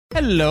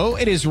Hello,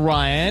 it is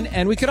Ryan,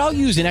 and we could all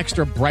use an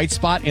extra bright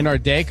spot in our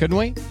day, couldn't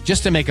we?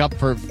 Just to make up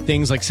for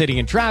things like sitting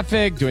in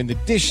traffic, doing the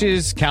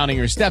dishes, counting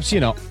your steps,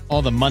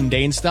 all the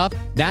mundane stuff.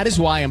 That is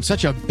why I'm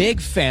such a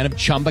big fan of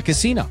Chumba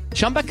Casino.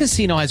 Chumba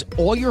Casino has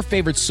all your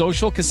favorite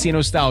social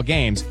casino-style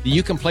games that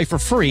you can play for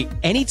free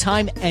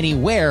anytime,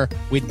 anywhere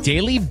with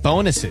daily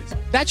bonuses.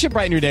 That should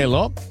brighten your day a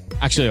little.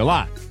 Actually, a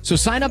lot. So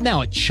sign up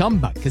now at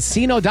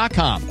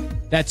ChumbaCasino.com.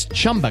 That's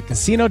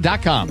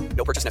ChumbaCasino.com.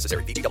 No purchase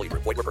necessary. VGW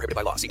Group. Void where prohibited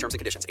by law. See terms and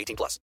conditions.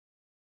 18+.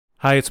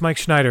 Hi, it's Mike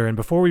Schneider, and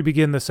before we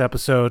begin this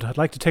episode, I'd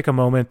like to take a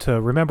moment to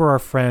remember our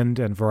friend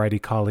and Variety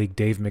colleague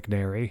Dave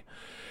McHale.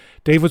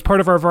 Dave was part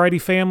of our Variety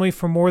family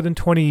for more than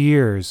 20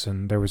 years,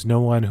 and there was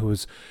no one who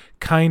was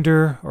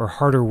kinder or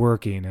harder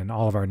working in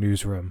all of our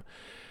newsroom.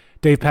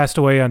 Dave passed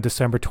away on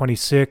December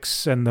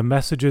 26, and the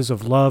messages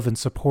of love and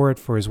support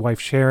for his wife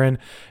Sharon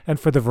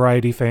and for the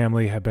Variety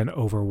family have been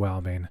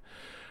overwhelming.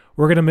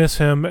 We're going to miss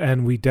him,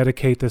 and we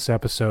dedicate this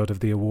episode of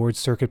the Awards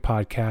Circuit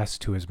podcast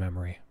to his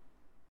memory.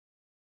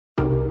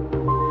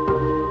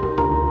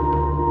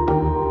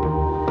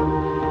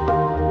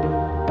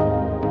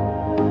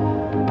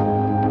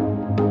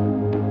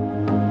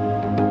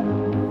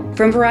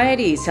 From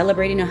Variety,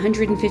 celebrating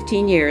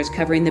 115 years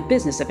covering the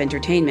business of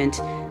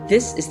entertainment,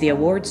 this is the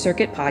Awards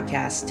Circuit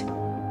podcast.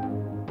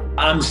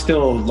 I'm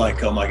still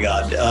like, oh my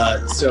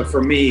God. So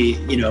for me,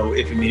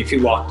 if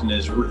you walked in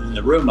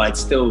the room, it's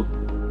still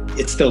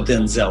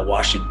Denzel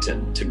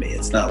Washington to me.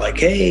 It's not like,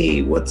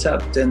 hey, what's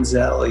up,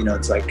 Denzel?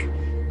 It's like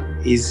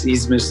he's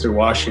Mr.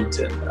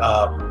 Washington.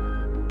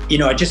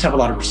 I just have a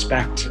lot of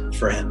respect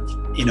for him.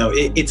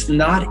 It's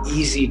not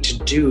easy to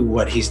do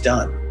what he's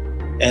done.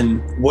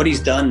 And what he's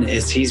done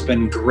is he's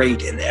been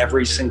great in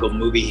every single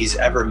movie he's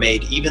ever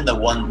made, even the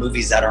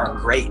movies that aren't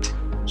great.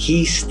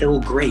 He's still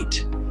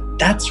great.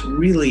 That's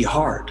really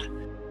hard.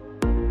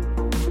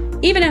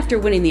 Even after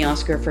winning the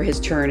Oscar for his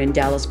turn in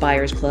Dallas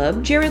Buyers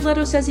Club, Jared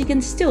Leto says he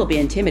can still be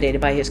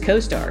intimidated by his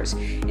co-stars,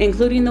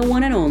 including the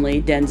one and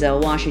only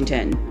Denzel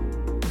Washington.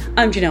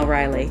 I'm Janelle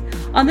Riley.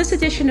 On this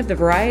edition of the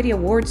Variety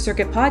Awards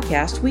Circuit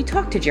podcast, we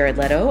talk to Jared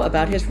Leto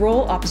about his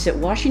role opposite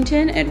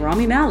Washington and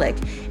Rami Malek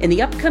in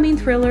the upcoming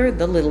thriller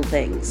The Little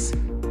Things.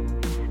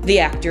 The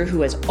actor,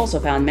 who has also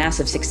found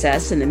massive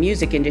success in the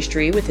music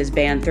industry with his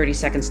band 30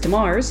 Seconds to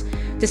Mars,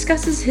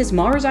 discusses his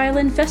Mars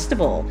Island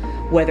Festival,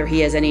 whether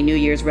he has any New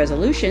Year's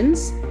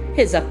resolutions,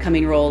 his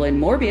upcoming role in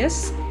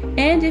Morbius,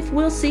 and if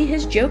we'll see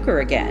his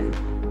Joker again.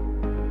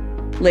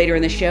 Later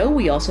in the show,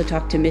 we also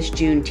talk to Miss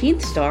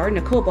Juneteenth star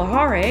Nicole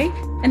Beharie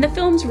and the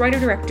film's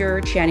writer-director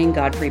Channing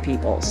Godfrey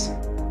Peoples.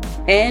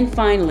 And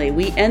finally,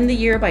 we end the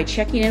year by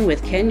checking in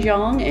with Ken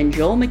Jeong and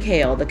Joel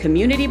McHale, the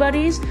community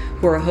buddies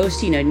who are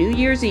hosting a New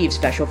Year's Eve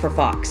special for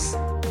Fox.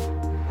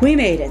 We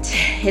made it.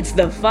 It's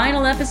the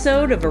final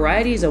episode of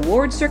Variety's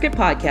Awards Circuit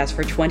podcast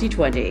for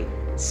 2020.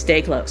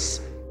 Stay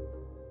close.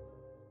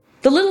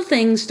 The Little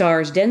Things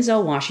stars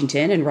Denzel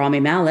Washington and Rami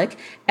Malek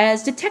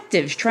as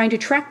detectives trying to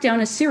track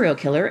down a serial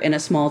killer in a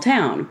small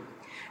town.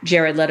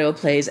 Jared Leto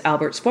plays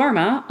Albert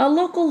Sparma, a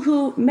local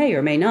who may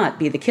or may not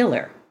be the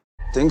killer.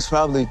 Things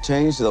probably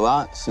changed a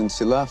lot since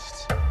you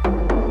left.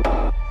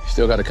 You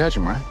still got to catch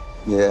him, right?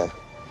 Yeah.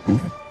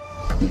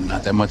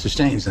 Not that much has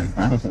changed then,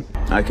 right?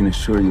 I can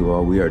assure you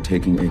all we are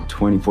taking a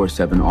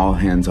 24/7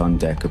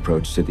 all-hands-on-deck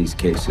approach to these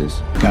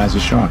cases. Guy's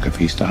a shark. If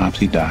he stops,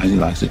 he dies. He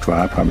likes to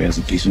drive. Probably has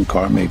a decent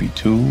car, maybe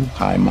 2,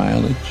 high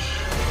mileage.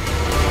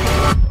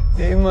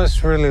 You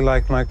must really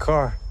like my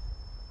car.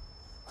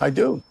 I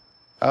do.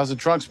 How's the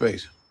trunk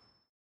space?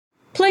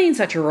 Playing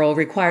such a role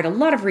required a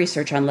lot of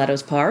research on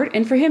Leto's part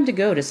and for him to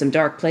go to some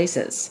dark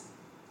places.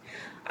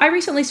 I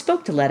recently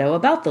spoke to Leto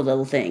about The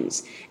Little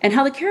Things and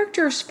how the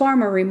character of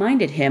Sparma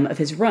reminded him of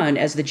his run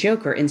as the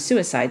Joker in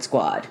Suicide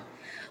Squad.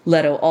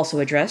 Leto also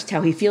addressed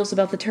how he feels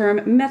about the term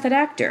method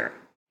actor.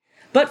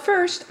 But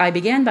first, I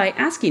began by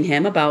asking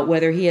him about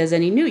whether he has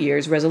any New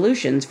Year's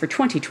resolutions for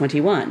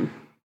 2021.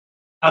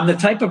 I'm the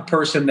type of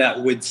person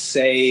that would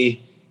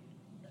say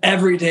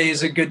every day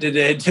is a good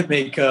day to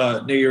make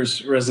New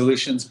Year's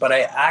resolutions, but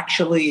I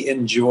actually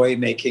enjoy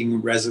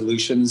making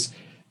resolutions.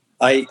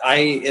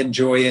 I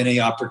enjoy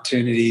any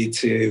opportunity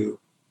to,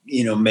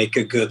 make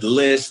a good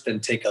list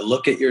and take a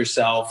look at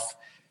yourself.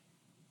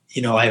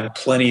 I have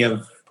plenty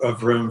of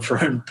room for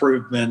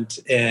improvement,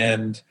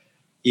 and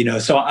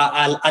so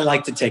I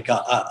like to take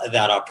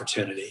that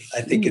opportunity.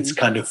 I think it's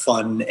kind of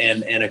fun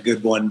and a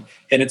good one,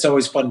 and it's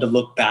always fun to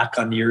look back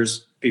on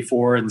years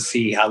before and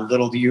see how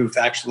little you've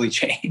actually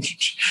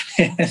changed.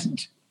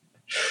 And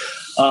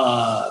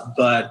I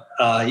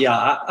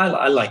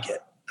like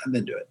it. I'm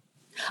into it.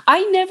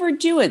 I never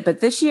do it,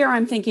 but this year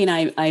I'm thinking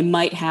I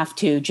might have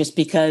to, just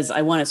because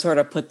I want to sort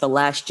of put the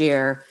last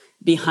year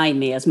behind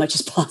me as much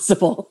as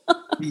possible.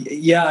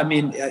 Yeah, I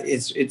mean,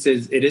 it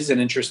is an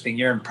interesting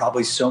year, and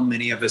probably so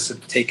many of us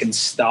have taken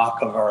stock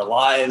of our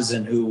lives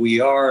and who we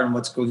are and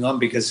what's going on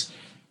because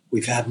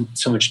we've had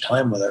so much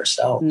time with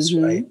ourselves,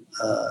 right?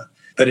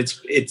 But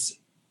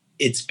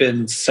it's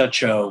been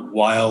such a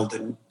wild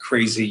and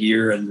crazy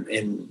year, and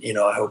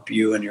I hope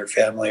you and your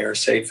family are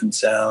safe and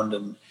sound,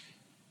 and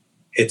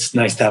it's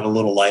nice to have a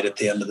little light at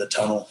the end of the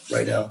tunnel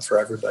right now for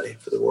everybody,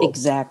 for the world.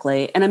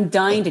 Exactly. And I'm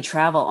dying to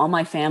travel. All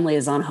my family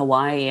is on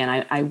Hawaii,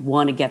 and I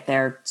want to get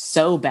there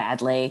so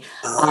badly.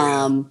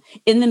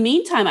 In the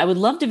meantime, I would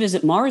love to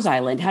visit Mars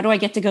Island. How do I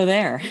get to go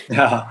there?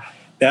 Yeah,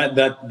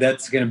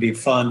 that's going to be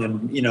fun.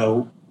 And, you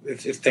know,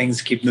 if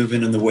things keep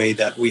moving in the way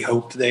that we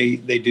hope they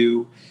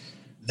do,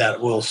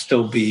 that will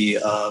still be,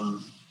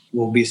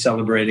 we'll be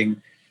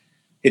celebrating.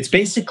 It's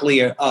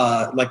basically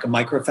like a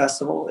micro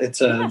festival.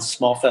 It's a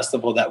small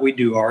festival that we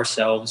do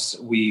ourselves.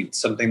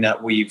 Something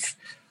that we've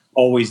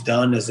always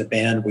done as a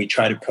band. We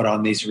try to put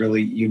on these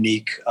really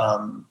unique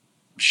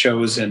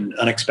shows in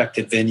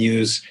unexpected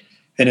venues.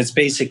 And it's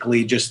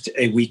basically just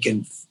a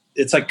weekend.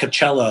 It's like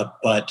Coachella,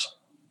 but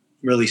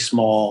really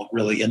small,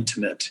 really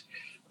intimate.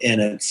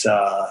 And it's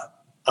on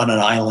an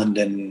island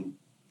in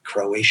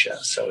Croatia.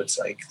 So it's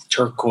like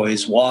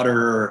turquoise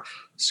water,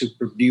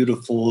 super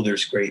beautiful.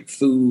 There's great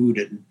food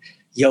and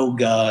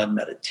yoga and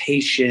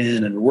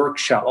meditation and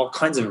workshop, all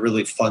kinds of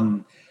really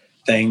fun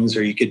things.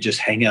 Or you could just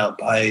hang out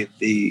by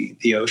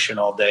the ocean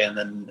all day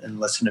and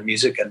listen to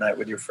music at night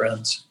with your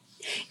friends.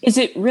 Is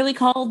it really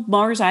called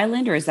Mars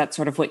Island, or is that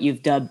sort of what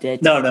you've dubbed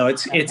it? No,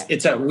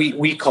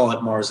 we call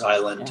it Mars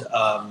Island.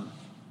 Yeah.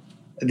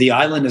 The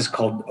island is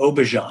called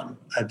Obajan,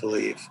 I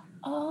believe,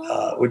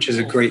 which is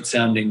a great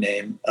sounding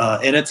name.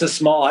 And it's a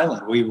small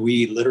island.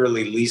 We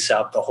literally lease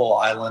out the whole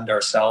island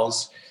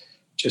ourselves,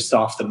 just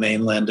off the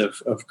mainland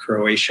of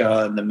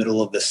Croatia in the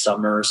middle of the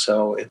summer.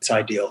 So it's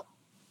ideal.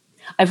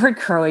 I've heard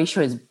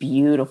Croatia is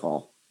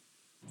beautiful.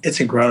 It's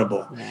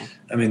incredible. Yeah.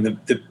 I mean,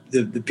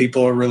 the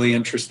people are really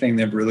interesting.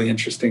 They have really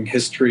interesting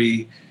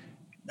history.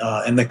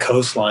 And the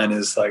coastline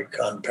is like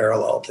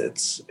unparalleled.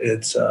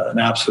 It's an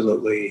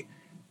absolutely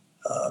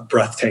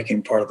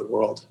breathtaking part of the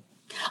world.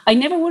 I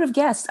never would have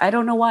guessed. I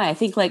don't know why. I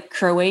think like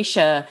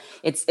Croatia,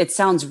 it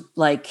sounds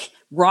like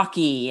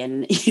rocky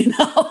and,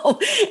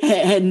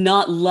 and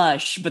not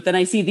lush. But then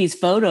I see these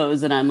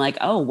photos and I'm like,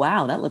 oh,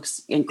 wow, that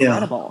looks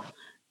incredible.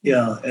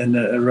 Yeah.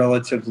 And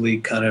relatively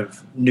kind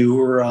of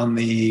newer on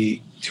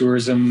the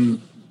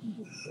tourism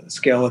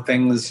scale of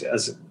things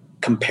as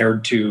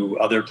compared to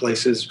other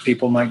places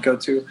people might go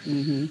to.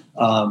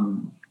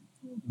 Mm-hmm.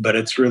 But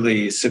it's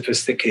really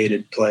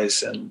sophisticated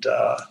place and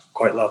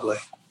quite lovely.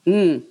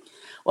 Mm.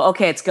 Well,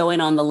 okay, it's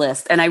going on the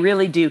list, and I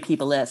really do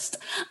keep a list.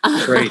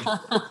 Great.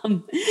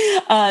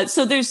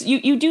 So there's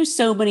you do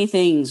so many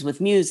things with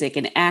music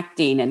and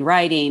acting and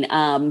writing,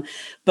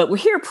 but we're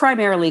here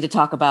primarily to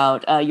talk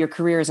about your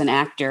career as an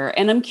actor.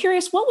 And I'm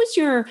curious, what was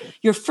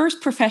your first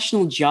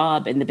professional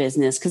job in the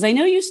business? Because I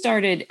know you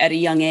started at a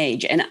young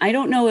age, and I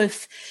don't know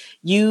if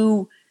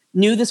you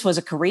knew this was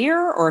a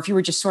career or if you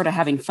were just sort of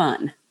having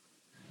fun.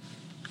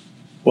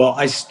 Well,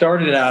 I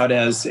started out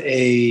as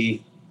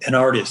an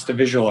artist, a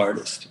visual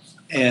artist.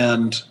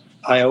 And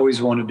I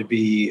always wanted to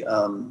be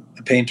a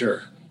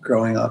painter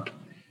growing up.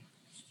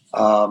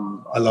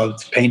 I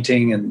loved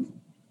painting and,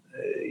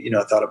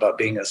 I thought about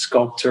being a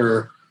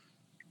sculptor.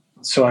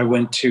 So I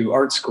went to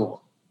art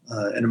school.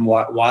 And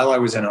while I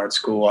was in art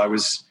school, I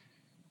was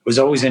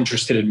always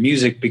interested in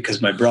music because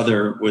my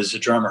brother was a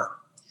drummer.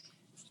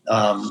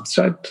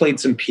 So I played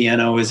some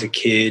piano as a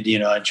kid.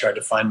 I tried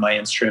to find my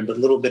instrument, but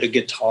a little bit of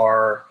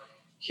guitar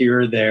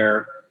here and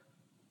there.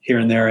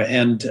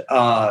 And,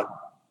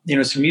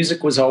 so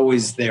music was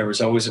always there, was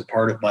always a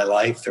part of my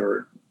life. There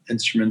were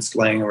instruments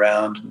laying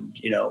around and,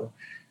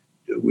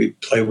 we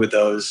played with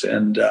those.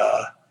 And,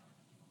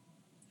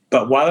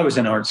 but while I was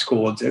in art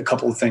school, a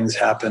couple of things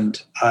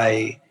happened.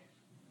 I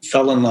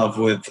fell in love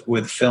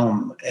with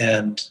film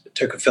and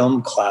took a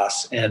film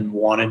class and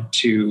wanted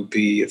to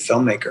be a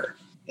filmmaker.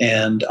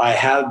 And I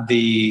had the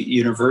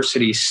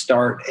university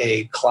start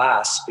a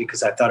class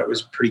because I thought it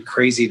was pretty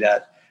crazy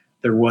that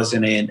there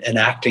wasn't an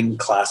acting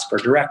class for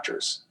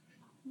directors.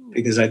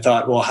 Because I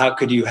thought, well, how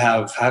can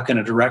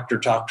a director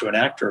talk to an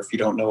actor if you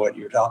don't know what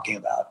you're talking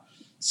about?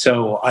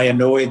 So I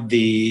annoyed the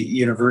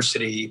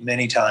university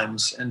many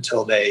times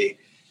until they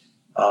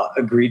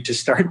agreed to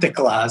start the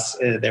class.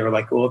 They were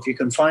like, well, if you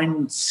can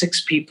find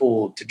 6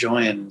 people to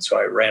join. So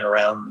I ran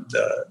around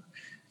the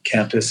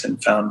campus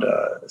and found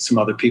some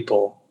other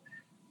people.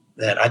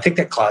 And I think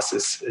that class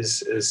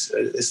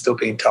is still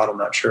being taught. I'm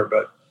not sure.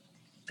 But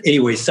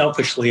anyway,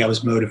 selfishly, I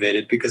was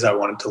motivated because I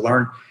wanted to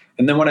learn.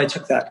 And then when I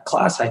took that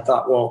class, I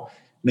thought, well,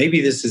 maybe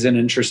this is an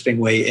interesting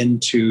way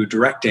into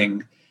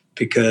directing,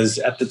 because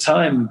at the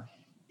time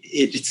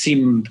it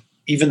seemed,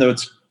 even though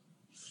it's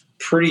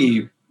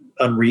pretty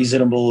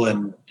unreasonable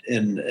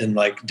and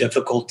like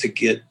difficult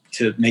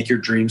to make your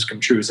dreams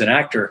come true as an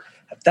actor,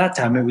 at that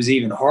time it was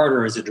even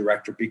harder as a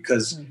director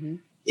because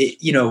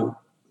you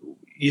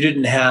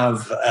didn't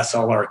have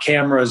SLR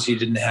cameras, you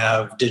didn't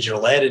have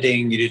digital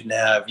editing, you didn't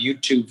have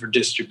YouTube for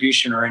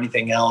distribution or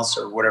anything else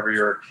or whatever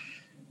your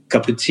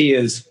cup of tea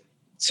is.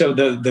 So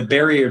the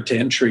barrier to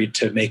entry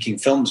to making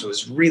films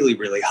was really,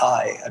 really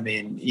high. I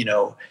mean,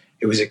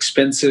 it was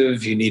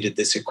expensive. You needed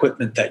this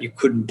equipment that you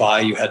couldn't buy.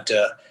 You had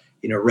to,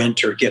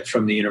 rent or get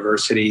from the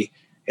university.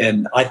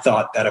 And I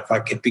thought that if I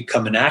could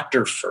become an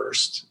actor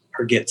first,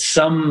 or get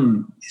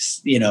some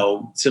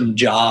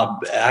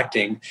job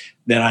acting,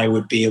 then I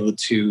would be able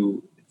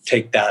to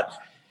take that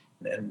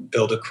and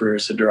build a career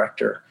as a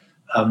director.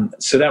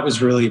 So that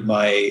was really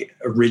my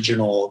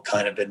original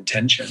kind of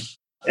intention.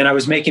 And I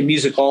was making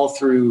music all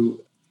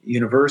through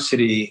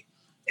university,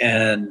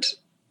 and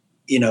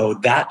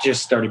that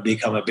just started to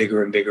become a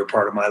bigger and bigger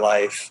part of my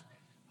life.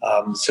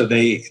 So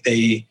they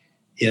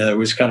it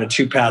was kind of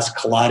two paths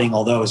colliding,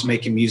 although I was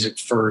making music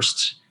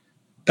first.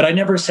 But I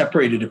never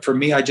separated it. For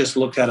me, I just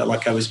looked at it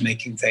like I was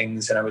making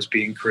things and I was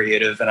being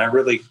creative. And I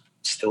really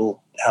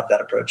still have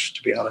that approach,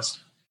 to be honest.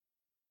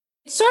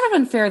 It's sort of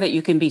unfair that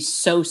you can be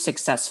so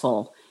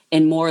successful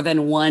in more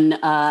than one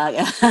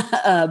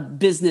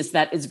business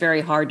that is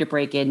very hard to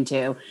break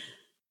into.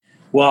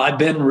 Well, I've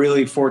been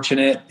really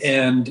fortunate,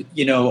 and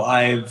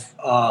I've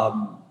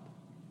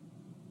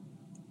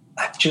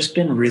just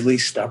been really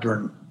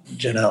stubborn,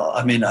 Janelle.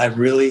 I mean, I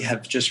really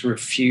have just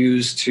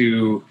refused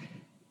to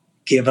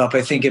give up.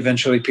 I think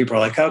eventually people are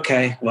like,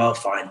 okay, well,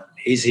 fine,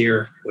 he's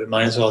here. We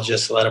might as well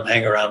just let him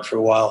hang around for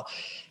a while.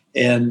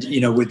 And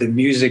with the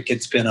music,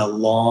 it's been a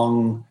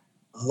long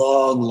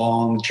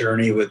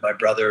journey with my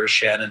brother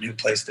Shannon, who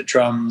plays the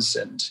drums,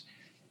 and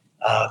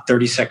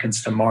 30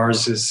 Seconds to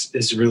Mars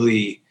is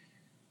really,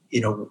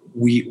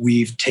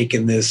 we've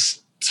taken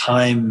this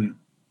time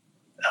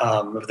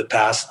of the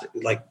past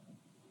like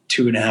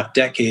 2.5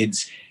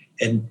 decades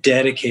and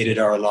dedicated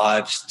our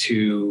lives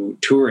to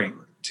touring,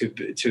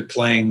 to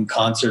playing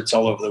concerts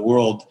all over the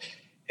world.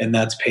 And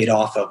that's paid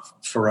off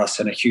for us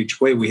in a huge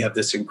way. We have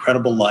this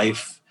incredible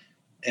life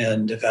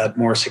and have had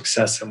more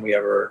success than we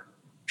ever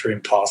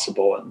dreamed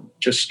possible, and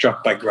just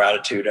struck by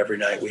gratitude every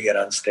night we get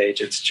on stage.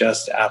 It's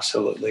just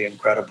absolutely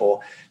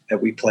incredible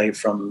that we play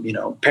from,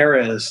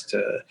 Paris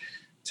to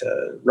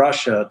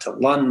Russia, to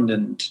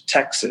London, to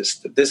Texas,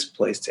 to this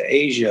place, to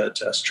Asia,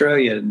 to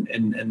Australia.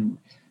 And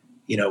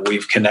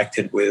we've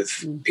connected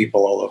with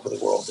people all over the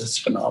world. It's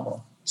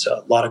phenomenal.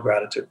 So a lot of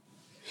gratitude.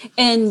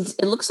 And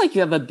it looks like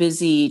you have a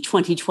busy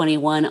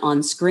 2021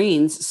 on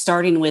screens,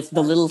 starting with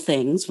The Little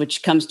Things,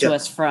 which comes to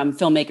us from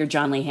filmmaker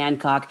John Lee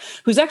Hancock,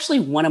 who's actually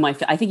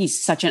I think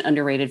he's such an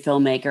underrated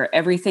filmmaker.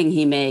 Everything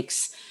he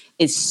makes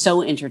is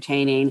so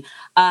entertaining.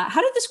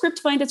 How did the script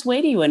find its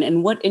way to you,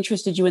 and what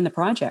interested you in the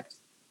project?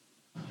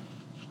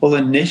 Well,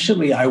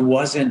 initially I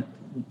wasn't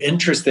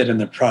interested in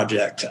the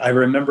project. I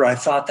remember I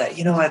thought that,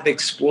 I've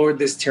explored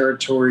this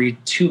territory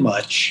too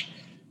much.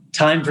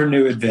 Time for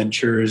new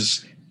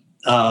adventures.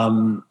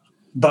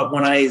 But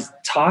when I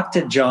talked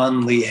to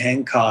John Lee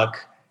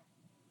Hancock,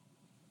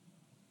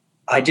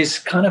 I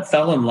just kind of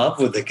fell in love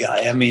with the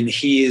guy. I mean,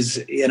 he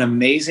is an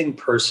amazing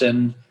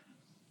person.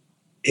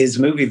 His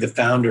movie, The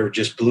Founder,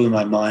 just blew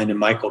my mind. And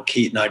Michael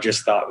Keaton, I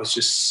just thought was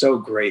just so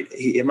great.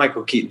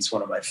 Michael Keaton's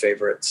one of my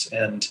favorites.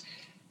 And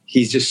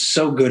he's just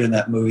so good in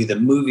that movie. The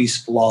movie's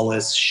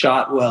flawless,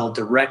 shot well,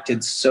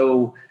 directed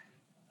so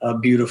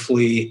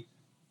beautifully.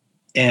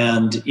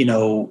 And,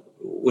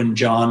 when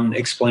John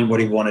explained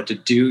what he wanted to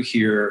do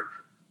here,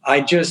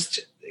 I just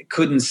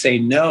couldn't say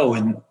no.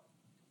 And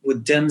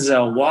with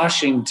Denzel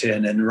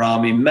Washington and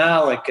Rami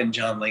Malek and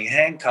John Lee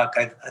Hancock,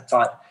 I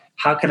thought,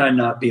 how can I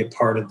not be a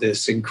part of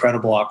this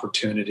incredible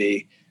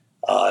opportunity?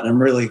 And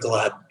I'm really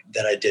glad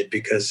that I did,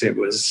 because it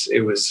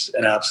was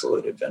an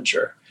absolute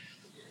adventure.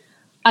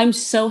 I'm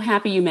so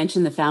happy you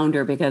mentioned The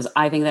Founder, because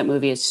I think that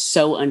movie is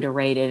so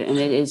underrated and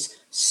it is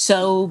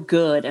so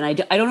good. And I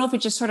don't know if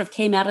it just sort of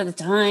came out at a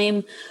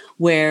time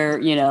where,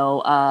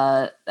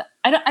 I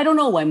don't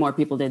know why more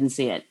people didn't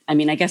see it. I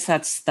mean, I guess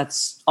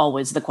that's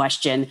always the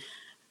question.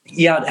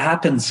 Yeah, it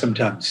happens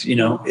sometimes,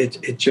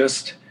 it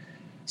just,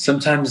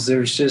 sometimes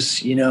there's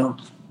just,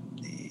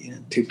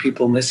 two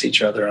people miss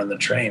each other on the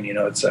train,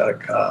 it's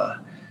like,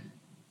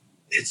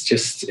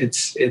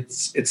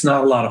 it's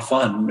not a lot of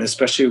fun,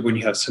 especially when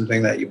you have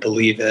something that you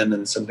believe in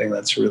and something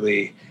that's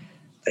really,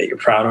 that you're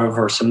proud of,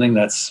 or something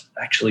that's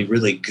actually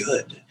really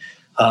good.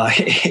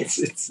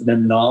 It's an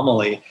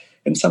anomaly.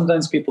 And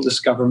sometimes people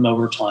discover them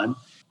over time.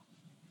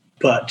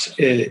 But,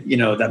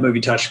 that movie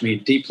touched me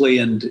deeply.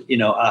 And,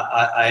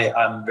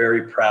 I'm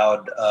very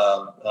proud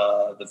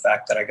of the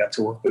fact that I got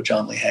to work with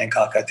John Lee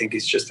Hancock. I think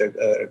he's just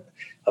a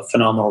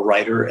phenomenal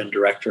writer and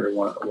director,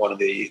 one of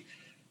the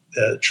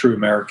true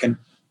American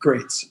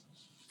greats.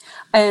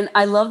 And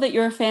I love that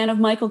you're a fan of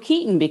Michael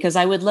Keaton, because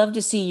I would love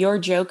to see your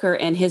Joker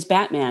and his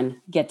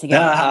Batman get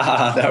together.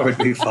 That would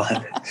be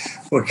fun.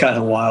 What kind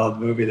of wild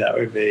movie that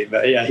would be.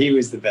 But yeah, he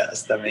was the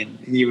best. I mean,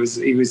 he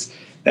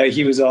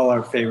was all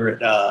our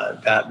favorite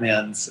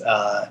Batmans,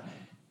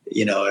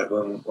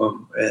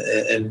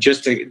 and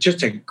just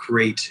a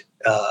great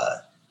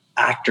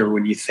actor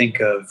when you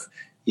think of,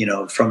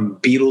 from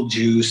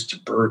Beetlejuice to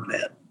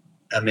Birdman.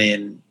 I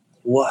mean,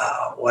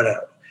 wow,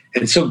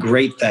 and it's so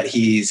great that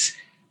he's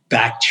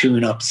back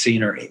chewing up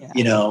scenery,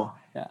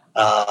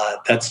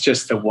 that's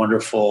just a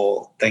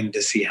wonderful thing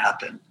to see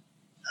happen.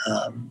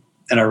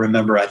 And I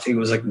remember, I think it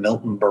was like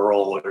Milton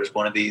Berle, or there's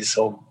one of these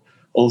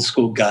old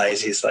school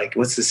guys. He's like,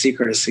 what's the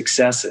secret of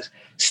success?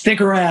 Stick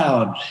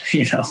around,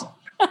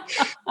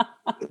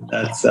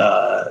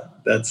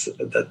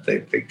 They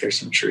think there's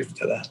some truth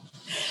to that.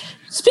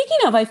 Speaking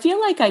of, I feel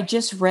like I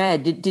just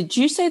read, did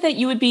you say that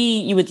you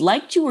would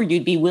like to, or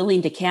you'd be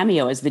willing to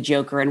cameo as the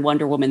Joker in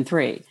Wonder Woman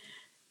 3?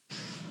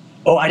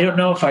 Oh, I don't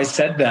know if I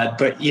said that,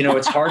 but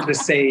it's hard to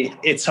say.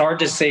 It's hard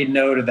to say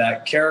no to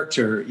that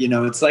character.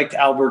 It's like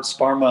Albert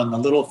Sparma on The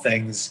Little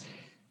Things.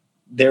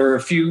 There are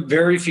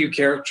very few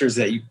characters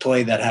that you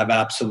play that have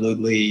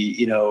absolutely,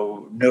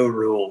 no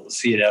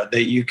rules.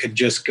 That you could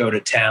just go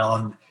to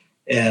town,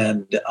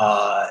 and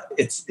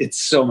it's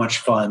so much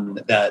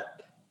fun,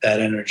 that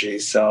energy.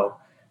 So,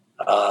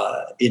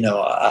 I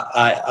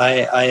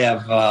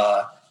have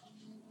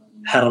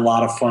had a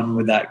lot of fun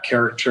with that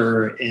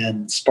character,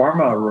 and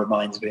Sparma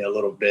reminds me a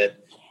little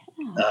bit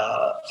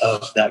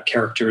of that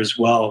character as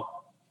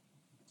well,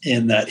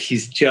 in that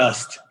he's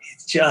just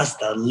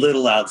a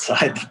little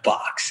outside the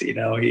box.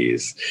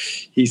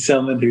 He's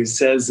someone who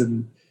says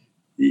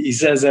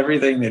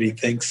everything that he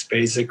thinks,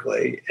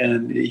 basically,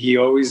 and he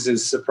always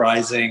is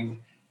surprising.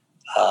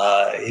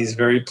 He's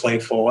very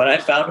playful, and I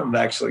found him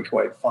actually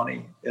quite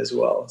funny as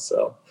well.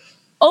 So.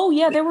 Oh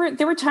yeah, there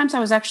were times I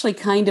was actually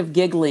kind of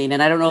giggling,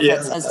 and I don't know if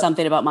that says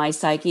something about my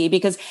psyche,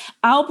 because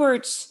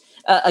Albert,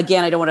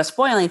 again, I don't want to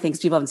spoil anything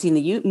because people haven't seen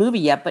the movie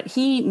yet, but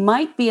he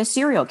might be a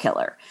serial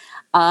killer.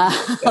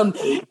 And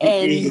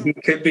he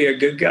could be a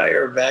good guy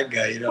or a bad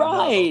guy, you don't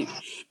know.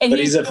 But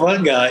he's a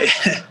fun guy.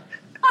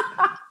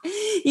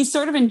 He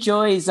sort of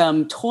enjoys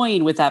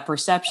toying with that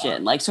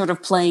perception, like sort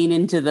of playing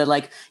into the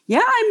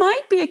I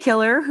might be a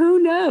killer, who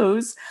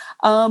knows?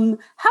 How do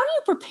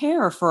you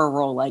prepare for a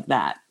role like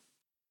that?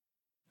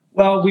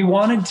 Well, we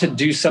wanted to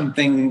do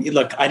something.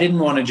 Look, I didn't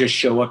want to just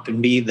show up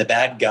and be the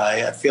bad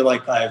guy. I feel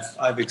like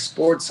I've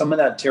explored some of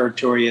that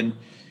territory, and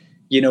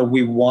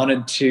we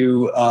wanted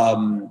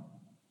to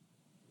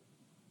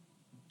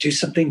do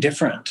something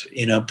different.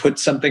 Put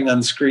something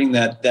on screen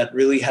that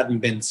really hadn't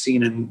been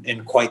seen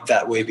in quite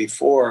that way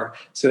before.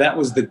 So that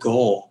was the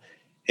goal,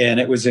 and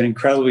it was an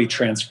incredibly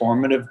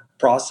transformative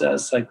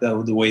process. Like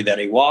the way that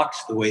he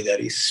walked, the way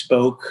that he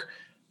spoke.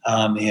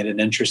 He had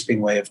an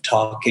interesting way of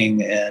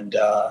talking, and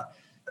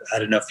I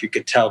don't know if you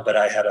could tell, but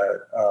I had a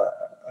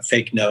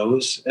fake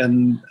nose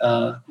and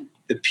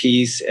the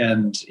piece,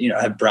 and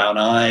I had brown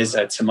eyes. I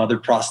had some other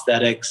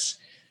prosthetics,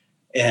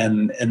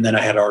 and then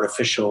I had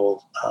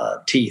artificial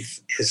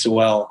teeth as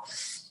well.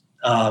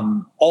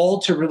 All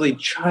to really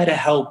try to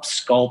help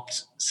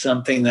sculpt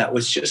something that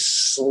was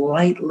just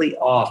slightly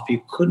off.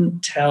 You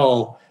couldn't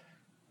tell,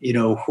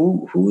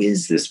 who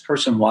is this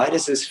person? Why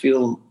does this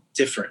feel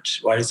different?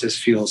 Why does this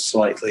feel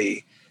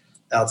slightly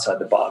outside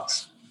the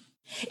box?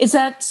 Is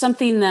that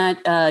something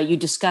that you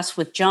discuss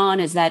with John?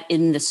 Is that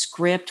in the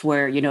script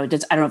where, I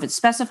don't know if it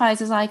specifies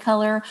his eye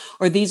color,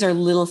 or these are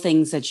little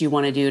things that you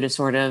want to do to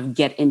sort of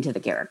get into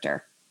the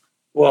character?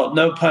 Well,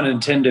 no pun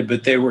intended,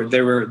 but there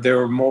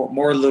were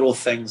more little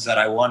things that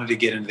I wanted to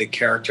get into the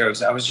character.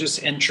 I was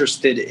just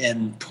interested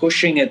in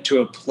pushing it to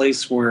a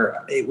place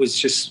where it was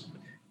just,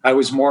 I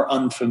was more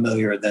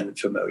unfamiliar than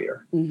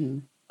familiar. Mm-hmm.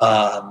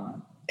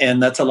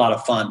 And that's a lot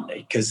of fun,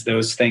 because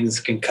those things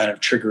can kind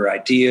of trigger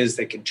ideas.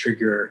 They can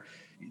trigger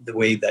the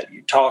way that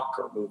you talk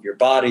or move your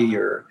body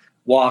or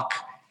walk.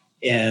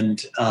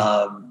 And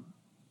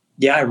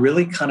I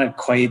really kind of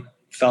quite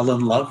fell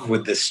in love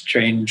with this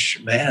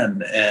strange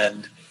man.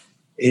 And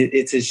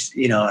it's just,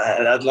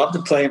 I'd love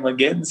to play him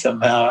again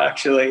somehow,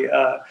 actually,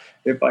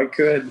 if I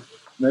could.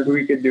 Maybe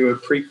we could do a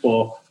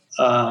prequel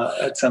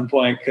at some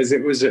point, because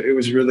it was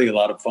really a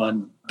lot of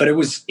fun. But it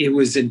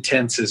was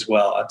intense as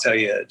well. I'll tell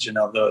you,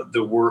 Janelle,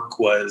 the work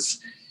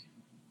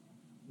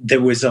there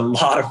was a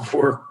lot of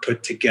work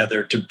put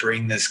together to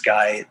bring this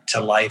guy to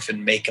life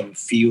and make him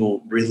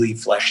feel really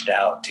fleshed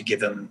out, to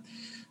give him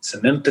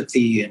some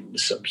empathy and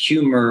some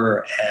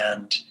humor,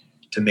 and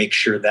to make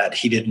sure that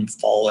he didn't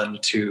fall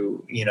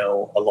into,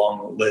 a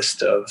long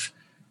list of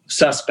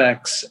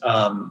suspects,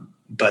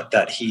 but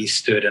that he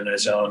stood on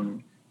his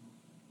own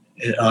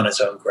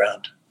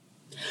ground.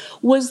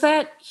 Was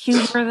that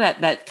humor,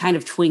 that kind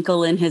of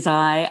twinkle in his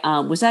eye,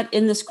 was that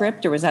in the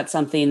script, or was that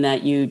something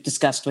that you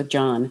discussed with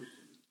John?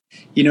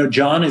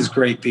 John is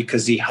great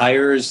because he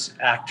hires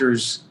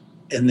actors,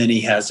 and then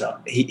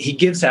he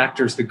gives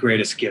actors the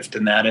greatest gift,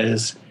 and that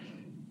is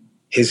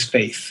his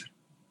faith.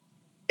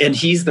 And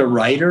he's the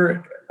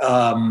writer,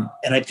 and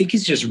I think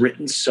he's just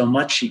written so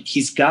much.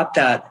 He's got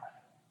that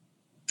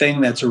thing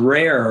that's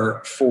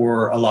rare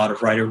for a lot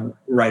of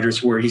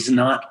writers, where he's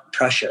not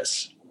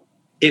precious.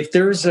 If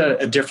there's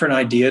a different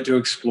idea to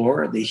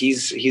explore,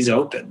 he's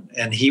open,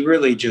 and he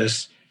really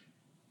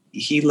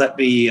he let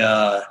me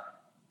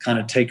kind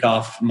of take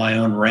off my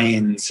own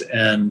reins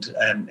and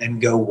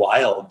go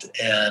wild.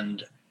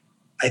 And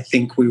I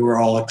think we were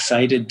all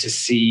excited to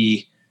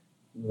see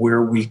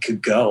where we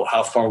could go,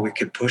 how far we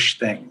could push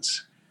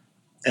things.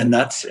 And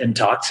that's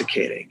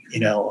intoxicating.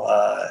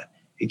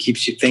 It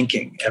keeps you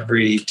thinking.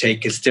 Every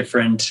take is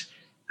different.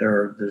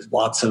 There's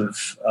lots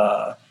of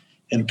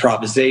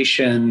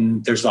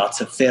improvisation. There's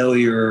lots of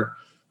failure.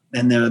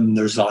 And then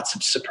there's lots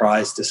of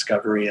surprise,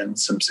 discovery, and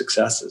some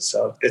successes.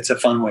 So it's a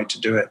fun way to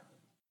do it.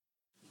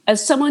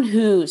 As someone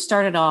who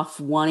started off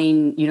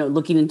wanting,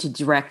 looking into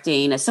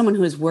directing, as someone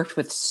who has worked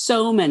with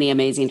so many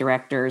amazing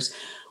directors,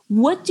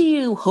 what do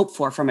you hope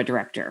for from a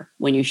director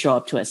when you show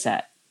up to a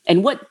set?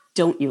 And what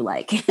don't you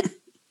like?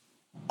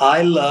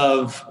 I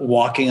love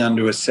walking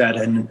onto a set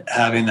and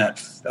having a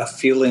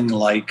feeling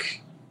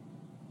like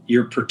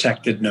you're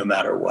protected no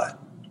matter what,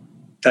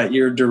 that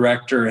your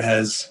director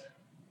has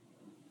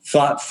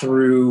thought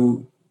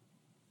through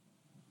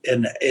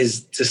and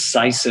is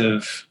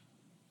decisive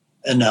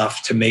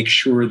enough to make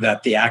sure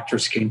that the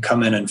actors can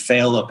come in and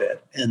fail a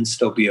bit and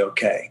still be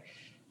okay.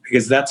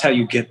 Because that's how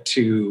you get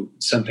to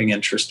something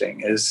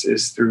interesting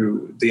is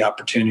through the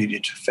opportunity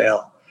to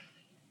fail.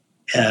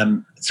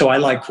 So I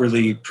like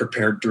really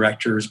prepared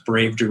directors,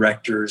 brave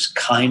directors,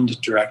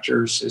 kind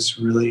directors is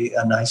really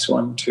a nice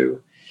one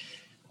too.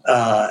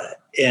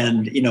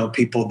 And,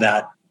 people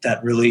that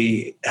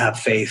really have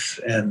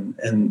faith and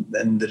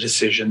the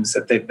decisions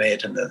that they've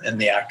made and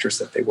the actors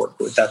that they work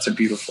with. That's a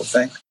beautiful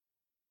thing.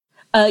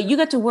 You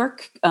got to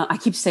work, I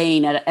keep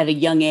saying at a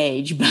young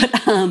age,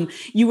 but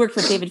you worked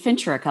with David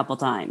Fincher a couple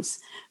times,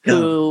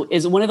 who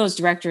is one of those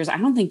directors. I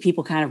don't think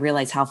people kind of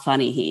realize how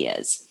funny he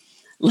is.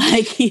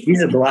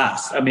 He's a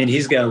blast. I mean,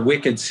 he's got a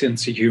wicked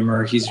sense of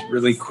humor. He's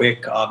really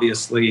quick,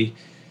 obviously.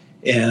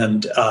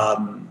 And, I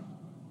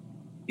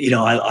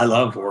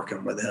love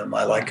working with him.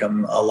 I like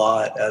him a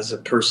lot as a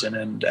person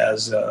and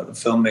as a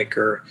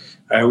filmmaker.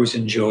 I always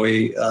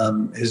enjoy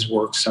his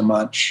work so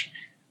much.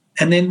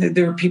 And then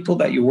there are people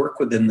that you work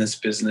with in this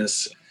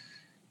business,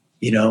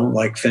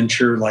 like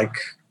Fincher, like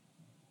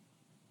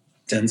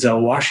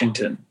Denzel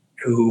Washington,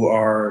 who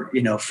are,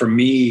 for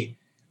me,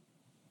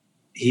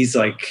 he's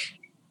like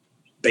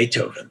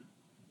Beethoven.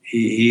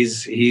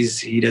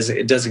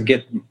 It doesn't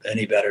get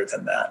any better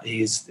than that.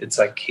 It's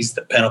like he's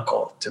the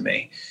pinnacle to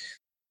me.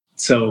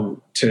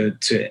 So to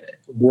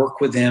work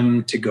with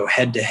him, to go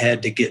head to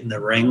head, to get in the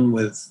ring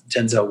with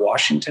Denzel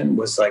Washington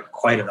was like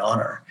quite an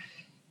honor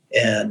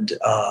and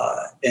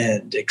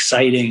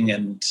exciting.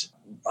 And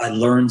I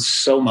learned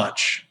so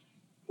much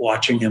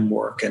watching him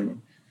work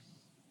and,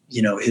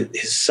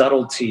 his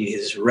subtlety,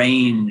 his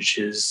range,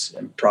 his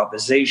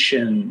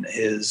improvisation,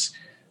 his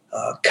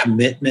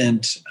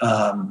commitment.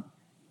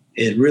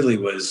 It really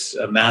was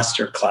a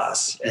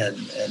masterclass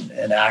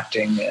in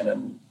acting and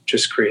in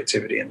just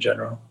creativity in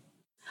general.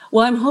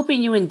 Well, I'm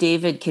hoping you and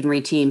David can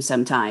reteam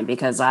sometime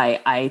because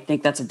I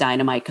think that's a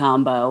dynamite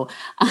combo.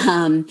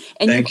 And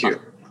Thank you.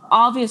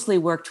 Obviously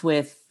worked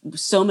with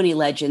so many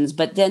legends,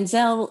 but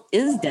Denzel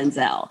is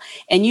Denzel.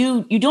 And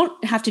you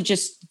don't have to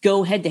just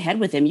go head to head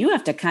with him. You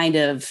have to kind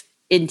of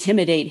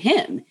intimidate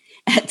him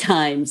at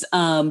times.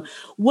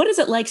 What is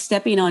it like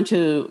stepping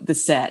onto the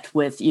set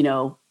with,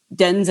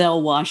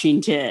 Denzel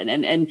Washington?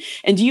 And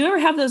do you ever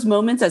have those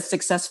moments, as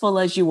successful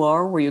as you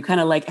are, where you kind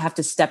of like have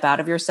to step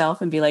out of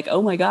yourself and be like,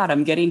 oh my God,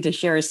 I'm getting to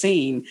share a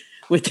scene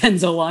with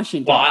Denzel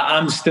Washington? Well,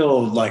 I'm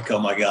still like, oh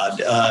my God.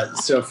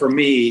 So for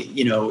me,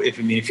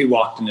 if he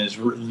walked in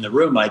the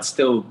room, it's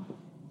still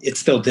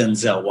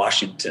Denzel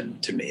Washington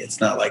to me.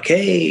 It's not like,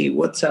 hey,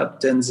 what's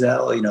up,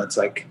 Denzel? It's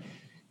like,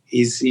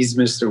 he's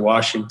Mr.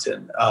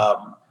 Washington.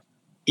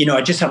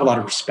 I just have a lot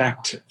of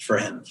respect for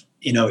him.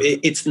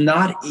 It's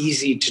not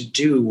easy to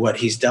do what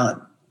he's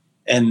done.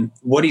 And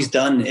what he's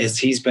done is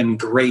he's been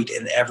great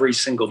in every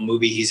single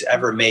movie he's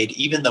ever made,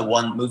 even the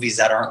movies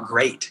that aren't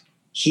great.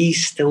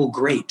 He's still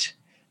great.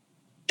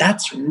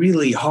 That's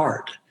really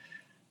hard.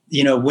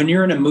 When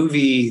you're in a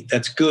movie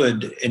that's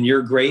good and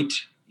you're great,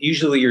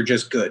 usually you're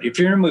just good. If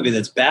you're in a movie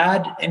that's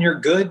bad and you're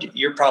good,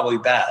 you're probably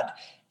bad.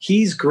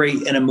 He's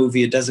great in a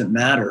movie. It doesn't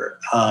matter.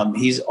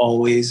 He's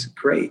always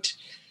great.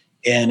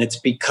 And it's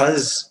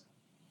because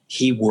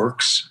he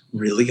works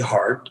really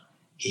hard.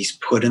 He's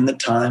put in the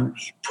time.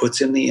 He puts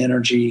in the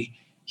energy.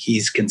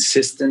 He's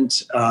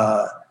consistent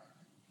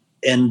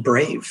and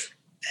brave.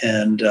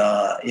 And,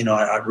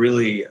 I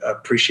really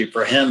appreciate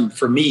for him.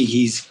 For me,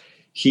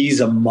 he's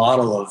a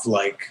model of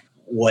like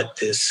what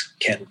this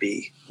can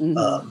be.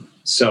 Mm-hmm.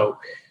 So,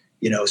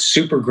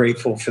 super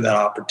grateful for that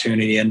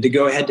opportunity. And to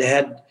go head to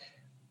head,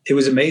 it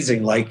was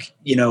amazing. Like,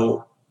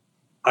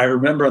 I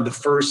remember on the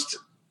first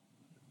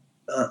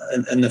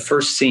in the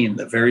first scene,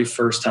 the very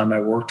first time I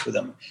worked with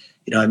him,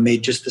 I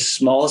made just the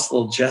smallest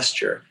little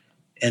gesture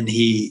and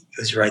he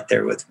was right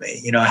there with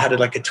me. I had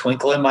like a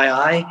twinkle in my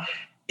eye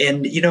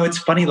and, it's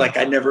funny, like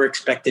I never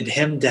expected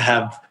him to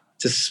have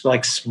to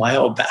like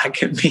smile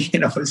back at me.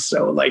 It was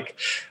so like,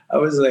 I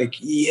was like,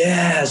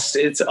 yes,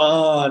 it's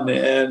on.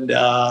 And,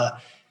 I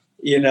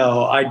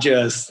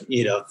just,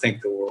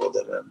 think the world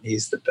of him.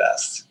 He's the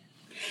best.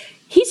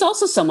 He's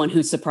also someone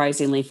who's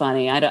surprisingly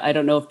funny. I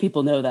don't know if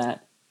people know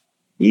that.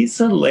 He's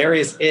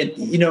hilarious. And,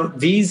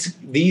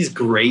 these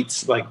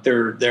greats, like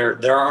there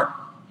aren't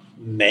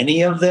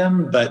many of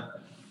them, but,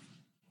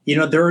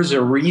 there is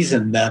a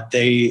reason that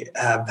they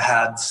have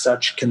had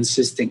such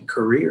consistent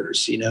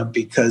careers,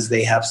 because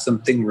they have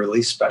something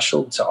really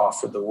special to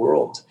offer the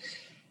world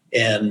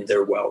and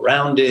they're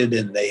well-rounded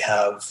and they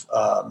have,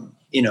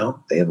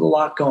 they have a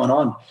lot going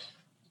on.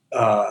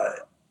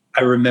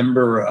 I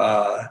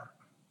remember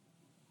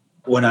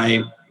when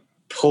I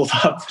pulled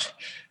up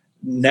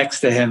next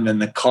to him in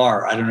the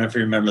car. I don't know if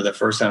you remember the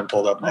first time I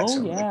pulled up next to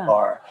him in the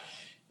car.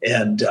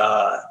 And,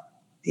 I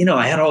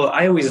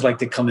always like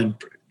to come in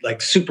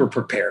like super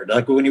prepared.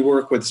 Like when you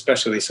work with,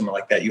 especially someone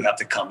like that, you have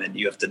to come in,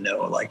 you have to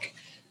know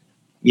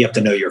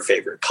your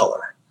favorite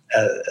color,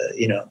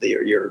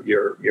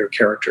 your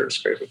character's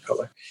favorite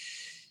color.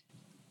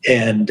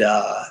 And,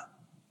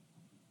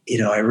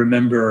 I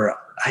remember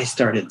I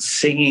started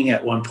singing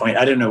at one point.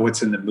 I don't know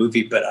what's in the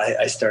movie, but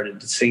I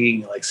started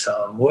singing like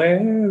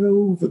Somewhere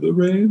Over the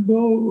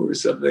Rainbow or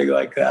something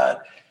like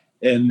that.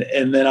 And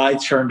then I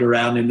turned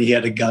around and he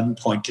had a gun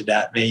pointed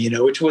at me,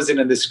 which wasn't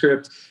in the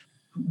script,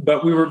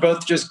 but we were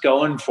both just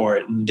going for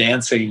it and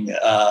dancing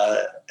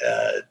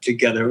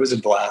together. It was a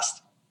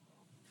blast.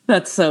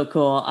 That's so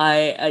cool.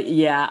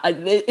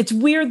 It's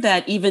weird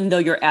that even though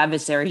you're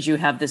adversaries, you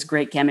have this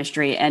great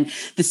chemistry. And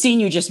the scene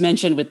you just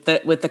mentioned with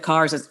the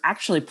cars is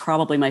actually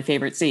probably my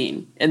favorite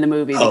scene in the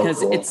movie because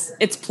cool.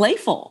 It's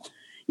playful,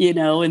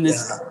 in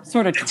this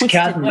sort of twisted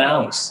cat and way.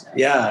 mouse.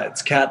 Yeah,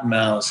 it's cat and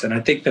mouse. And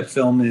I think the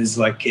film is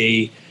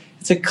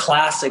it's a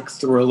classic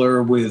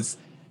thriller with,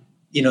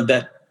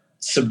 that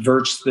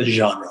subverts the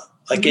genre.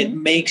 Like it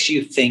makes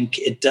you think.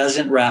 It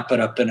doesn't wrap it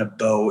up in a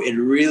bow. It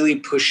really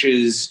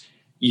pushes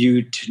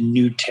you to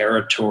new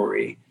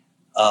territory,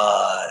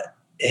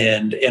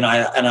 and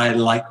I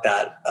like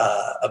that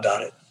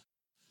about it.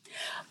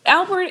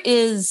 Albert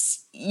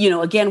is,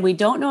 again, we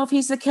don't know if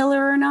he's the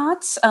killer or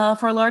not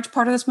for a large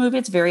part of this movie.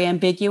 It's very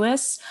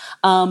ambiguous.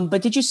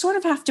 But did you sort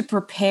of have to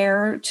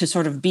prepare to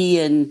sort of be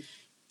in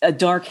a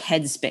dark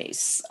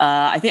headspace?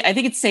 I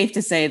think it's safe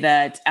to say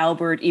that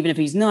Albert, even if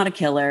he's not a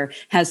killer,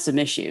 has some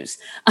issues.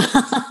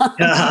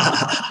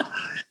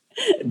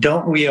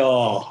 Don't we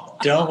all?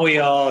 Don't we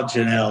all,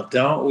 Janelle?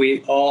 Don't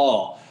we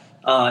all?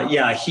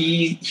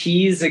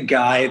 He's a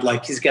guy,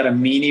 like he's got a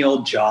menial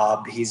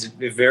job. He's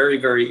very,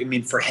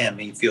 very, for him,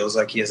 he feels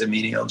like he has a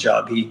menial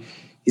job.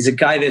 He's a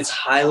guy that's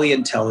highly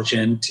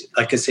intelligent.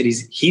 Like I said,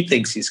 he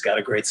thinks he's got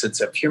a great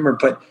sense of humor,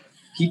 but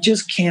he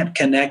just can't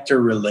connect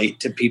or relate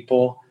to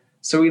people.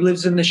 So he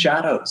lives in the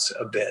shadows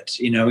a bit.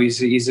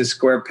 He's a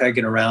square peg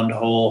in a round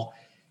hole.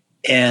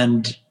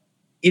 And,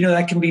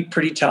 that can be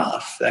pretty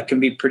tough. That can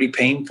be pretty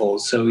painful.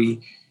 So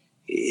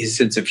his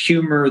sense of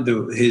humor,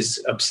 his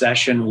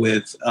obsession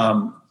with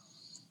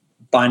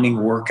finding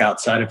work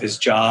outside of his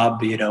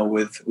job,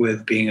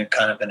 with being a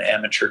kind of an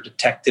amateur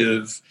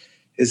detective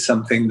is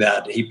something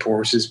that he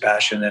pours his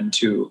passion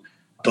into.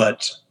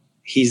 But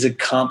he's a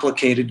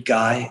complicated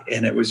guy,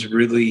 and it was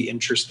really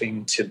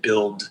interesting to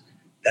build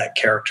that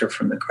character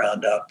from the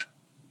ground up.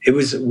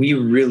 We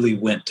really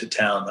went to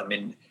town.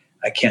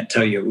 I can't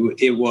tell you,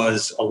 it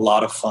was a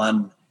lot of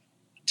fun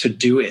to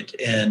do it.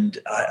 And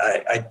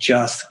I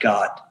just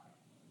got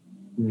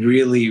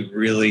really,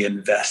 really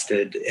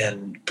invested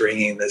in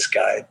bringing this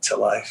guy to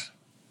life.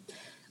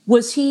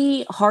 Was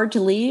he hard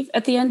to leave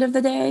at the end of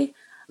the day,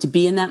 to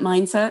be in that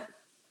mindset?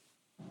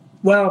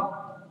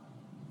 Well,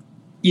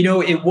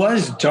 it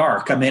was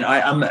dark.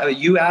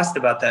 You asked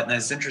about that, and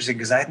it's interesting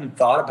because I hadn't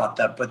thought about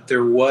that, but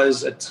there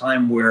was a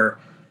time where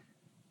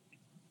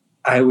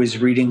I was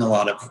reading a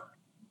lot of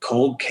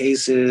cold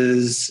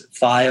cases,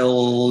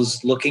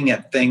 files, looking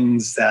at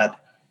things that,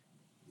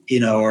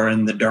 are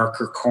in the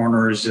darker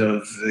corners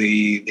of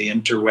the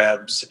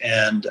interwebs.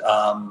 And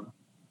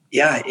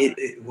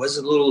it was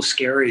a little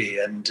scary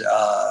and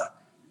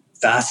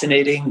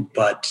fascinating,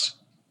 but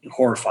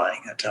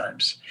horrifying at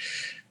times.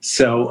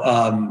 So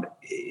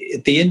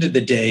at the end of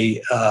the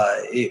day,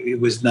 it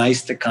was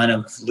nice to kind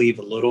of leave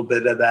a little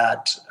bit of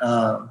that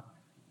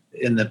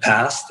in the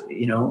past,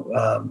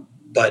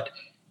 but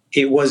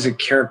it was a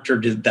character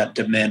that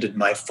demanded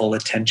my full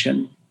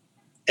attention.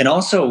 And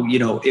also,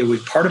 it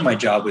was part of my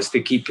job was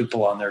to keep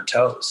people on their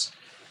toes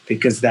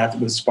because that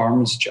was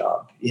Farmer's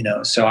job,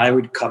 So I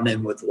would come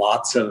in with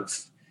lots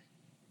of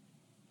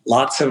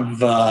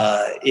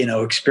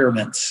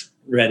experiments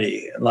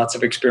ready, lots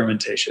of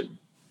experimentation.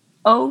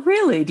 Oh,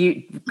 really?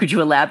 Could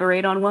you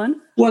elaborate on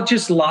one? Well,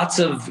 just lots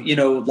of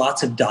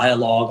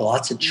dialogue,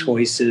 lots of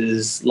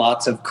choices,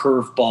 lots of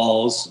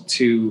curveballs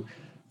to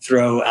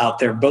throw out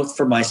there, both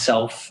for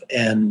myself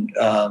and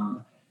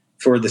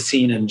for the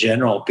scene in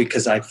general,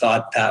 because I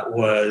thought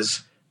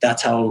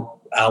that's how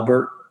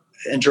Albert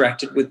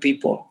interacted with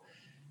people.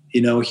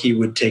 He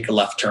would take a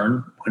left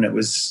turn when it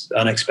was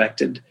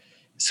unexpected.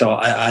 So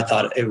I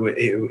thought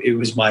it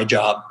was my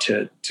job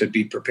to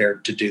be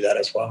prepared to do that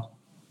as well.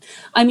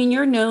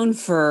 You're known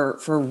for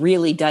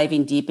really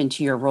diving deep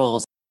into your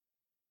roles.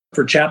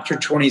 For Chapter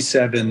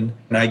 27,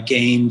 I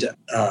gained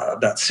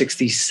about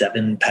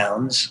 67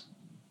 pounds.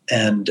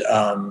 And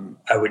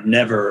I would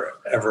never,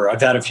 ever,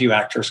 I've had a few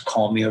actors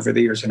call me over the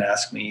years and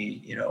ask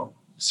me,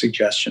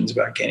 suggestions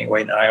about gaining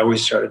weight. And I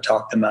always try to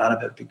talk them out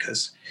of it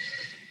because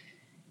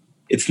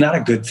it's not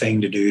a good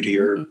thing to do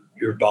to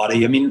your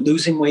body.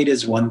 Losing weight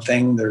is one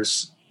thing.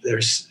 There's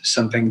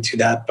something to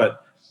that,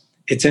 but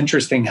it's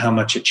interesting how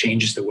much it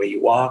changes the way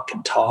you walk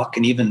and talk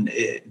and even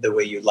the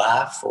way you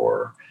laugh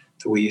or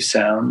the way you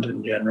sound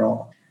in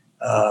general.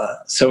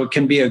 So it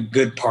can be a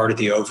good part of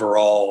the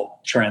overall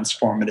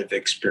transformative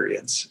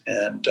experience.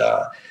 And,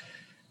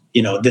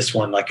 this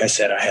one, like I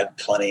said, I had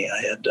plenty.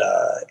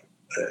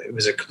 It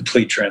was a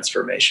complete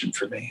transformation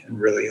for me and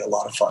really a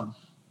lot of fun.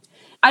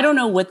 I don't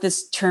know what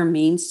this term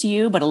means to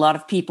you, but a lot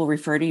of people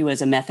refer to you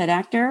as a method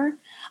actor.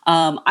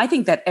 I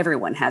think that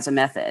everyone has a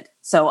method.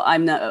 So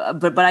I'm not,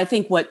 but I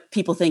think what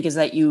people think is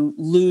that you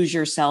lose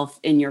yourself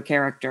in your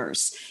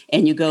characters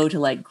and you go to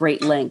like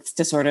great lengths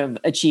to sort of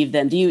achieve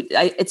them.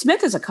 It's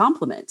meant as a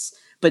compliment,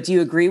 but do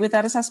you agree with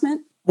that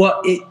assessment?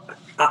 Well,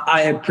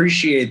 I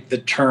appreciate the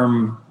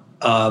term.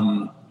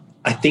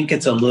 I think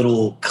it's a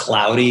little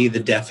cloudy, the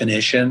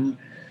definition,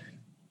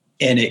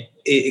 and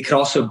it could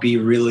also be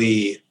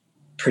really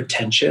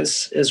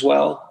pretentious as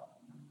well.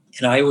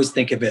 And I always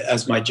think of it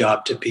as my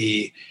job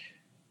to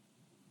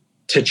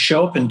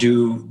show up and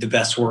do the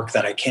best work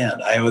that I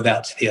can. I owe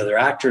that to the other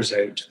actors, I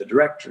owe it to the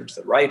director,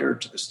 to the writer,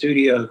 to the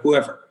studio,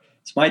 whoever.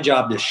 It's my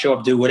job to show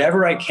up, do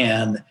whatever I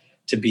can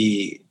to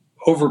be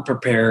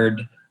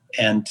over-prepared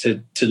and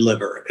to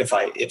deliver if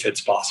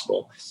it's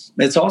possible.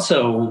 It's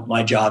also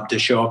my job to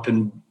show up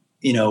and,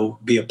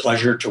 be a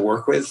pleasure to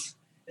work with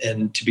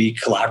and to be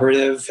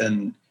collaborative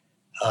and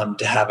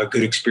to have a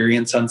good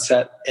experience on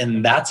set.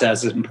 And that's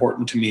as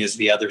important to me as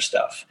the other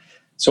stuff.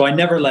 So I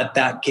never let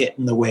that get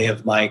in the way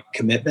of my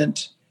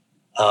commitment,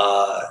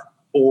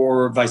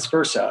 or vice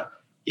versa.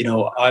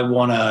 I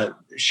want to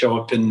show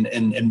up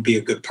and be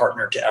a good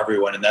partner to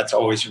everyone. And that's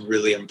always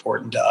really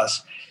important to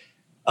us.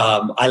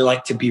 I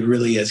like to be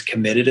really as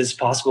committed as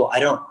possible. I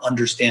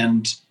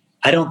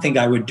don't think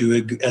I would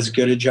do as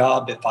good a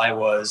job if I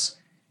was,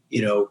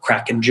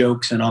 cracking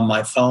jokes and on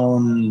my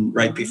phone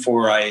right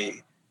before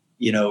I,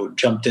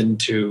 jumped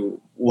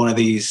into one of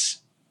these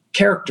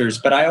characters.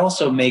 But I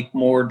also make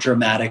more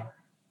dramatic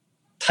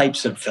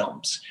types of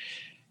films.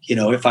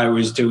 If I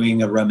was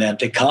doing a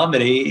romantic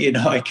comedy,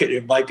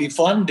 it might be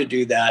fun to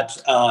do that.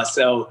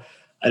 So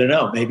I don't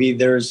know,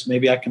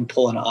 maybe I can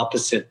pull an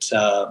opposite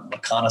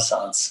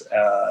reconnaissance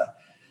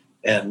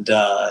and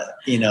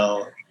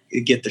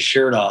get the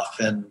shirt off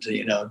and,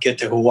 get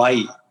to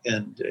Hawaii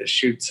and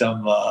shoot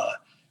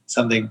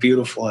something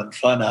beautiful and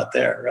fun out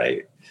there.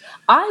 Right.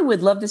 I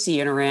would love to see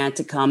you in a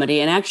romantic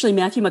comedy. And actually,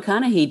 Matthew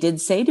McConaughey did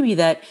say to me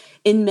that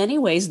in many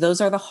ways, those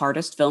are the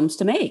hardest films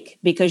to make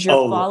because you're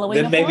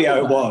following. Then maybe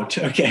I won't.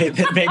 Okay.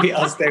 Then maybe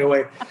I'll stay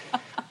away.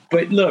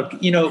 But look,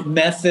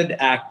 method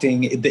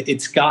acting,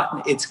 it's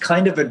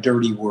kind of a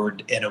dirty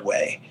word in a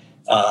way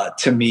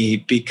to me,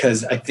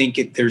 because I think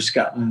it's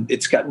gotten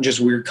just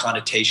weird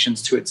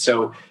connotations to it.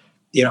 So,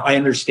 I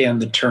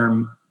understand the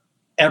term,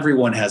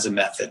 everyone has a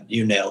method.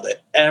 You nailed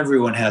it.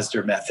 Everyone has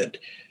their method.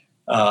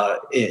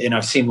 And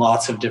I've seen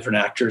lots of different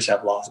actors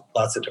have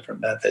lots of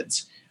different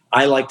methods.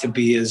 I like to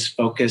be as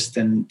focused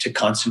and to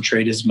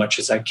concentrate as much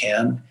as I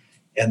can.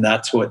 And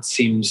that's what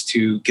seems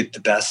to get the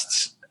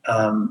best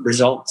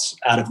results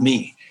out of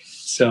me.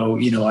 So,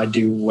 I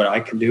do what I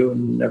can do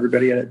and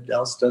everybody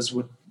else does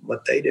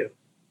what they do.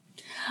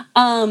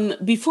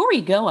 Before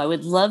we go, I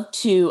would love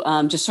to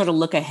just sort of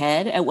look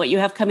ahead at what you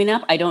have coming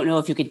up. I don't know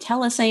if you could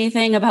tell us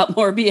anything about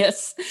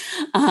Morbius,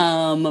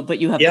 but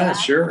you have. Yeah, that.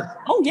 sure.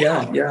 Oh,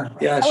 yeah.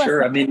 Yeah,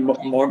 sure. I mean,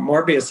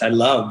 Morbius, I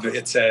love.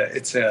 It's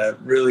a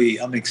really,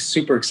 I'm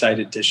super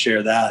excited to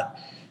share that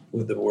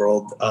with the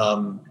world.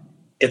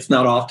 It's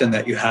not often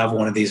that you have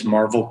one of these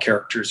Marvel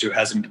characters who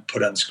hasn't been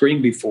put on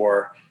screen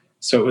before.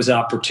 So it was an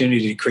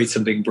opportunity to create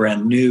something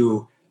brand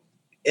new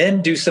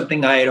and do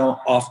something I don't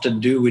often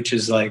do, which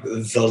is like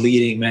the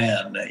leading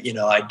man.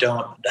 I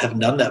haven't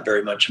done that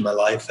very much in my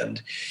life.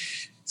 And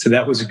so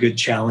that was a good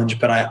challenge,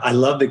 but I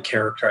love the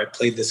character. I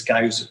played this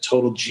guy who's a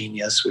total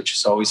genius, which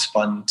is always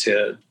fun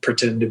to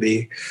pretend to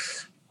be.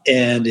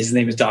 And his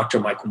name is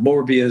Dr. Michael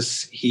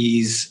Morbius.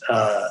 He's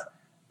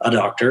a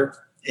doctor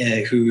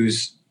who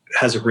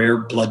has a rare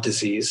blood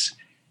disease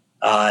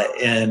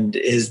and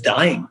is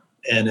dying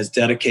and has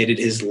dedicated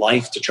his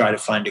life to try to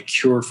find a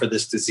cure for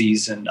this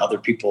disease and other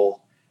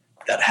people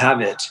that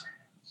have it.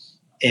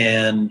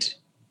 And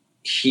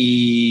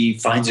he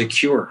finds a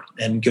cure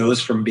and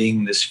goes from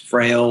being this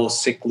frail,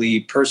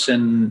 sickly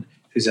person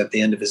who's at the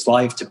end of his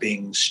life to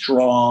being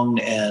strong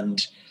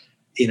and,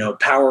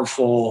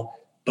 powerful.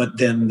 But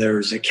then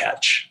there's a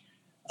catch.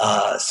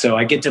 So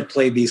I get to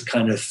play these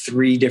kind of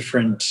three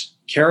different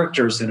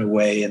characters in a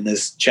way in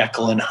this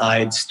Jekyll and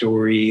Hyde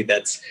story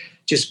that's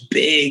just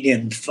big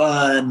and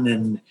fun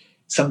and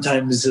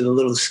sometimes a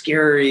little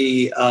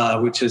scary,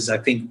 which is, I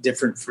think,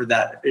 different for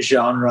that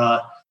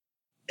genre.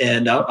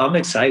 And I'm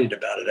excited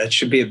about it. It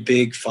should be a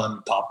big,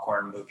 fun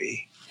popcorn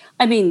movie.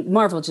 I mean,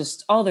 Marvel,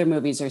 just all their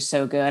movies are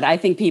so good. I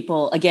think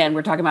people, again,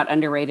 we're talking about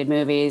underrated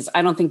movies.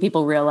 I don't think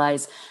people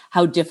realize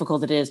how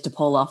difficult it is to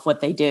pull off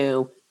what they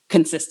do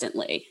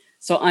consistently.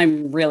 So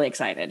I'm really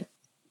excited.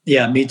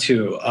 Yeah, me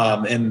too.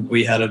 And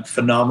we had a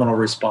phenomenal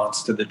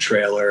response to the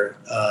trailer.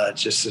 It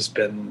just has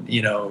been,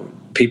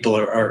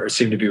 people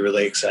seem to be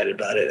really excited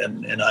about it,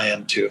 and I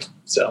am too.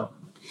 So,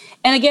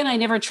 And again, I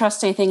never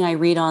trust anything I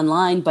read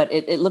online, but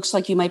it looks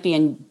like you might be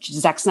in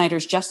Zack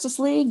Snyder's Justice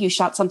League. You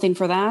shot something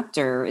for that,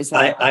 or is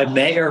that? I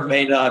may or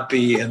may not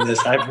be in this.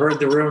 I've heard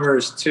the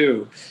rumors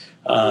too,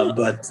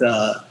 but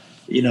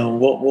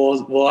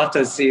we'll have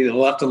to see.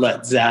 We'll have to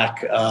let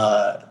Zach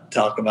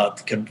talk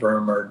about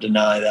confirm or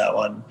deny that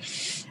one.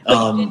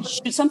 But you did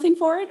shoot something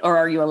for it, or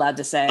are you allowed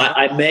to say?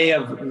 I may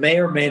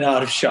or may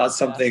not have shot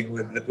something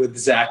with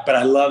Zach, but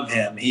I love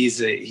him. He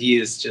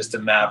is just a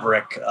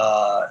maverick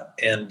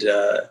and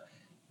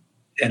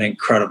an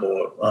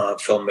incredible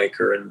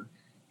filmmaker, and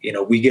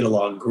we get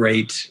along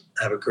great.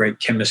 Have a great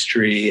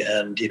chemistry,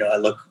 and I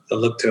look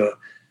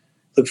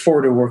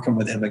forward to working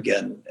with him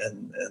again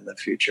in the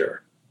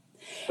future.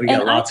 We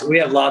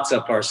have lots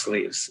up our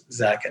sleeves,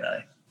 Zach and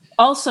I.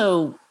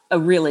 Also, a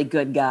really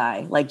good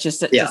guy, like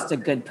just a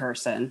good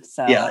person.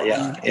 So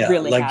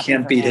Really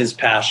can't beat his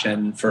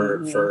passion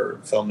for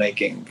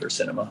filmmaking, for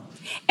cinema.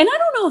 And I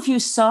don't know if you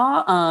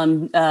saw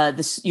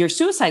your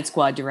Suicide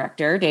Squad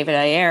director, David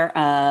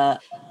Ayer,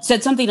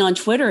 said something on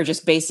Twitter,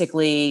 just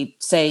basically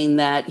saying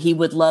that he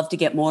would love to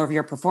get more of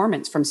your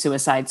performance from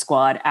Suicide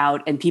Squad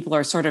out, and people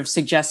are sort of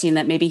suggesting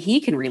that maybe he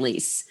can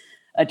release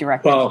a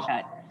director's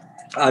cut.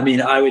 I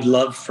mean, I would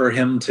love for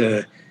him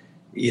to,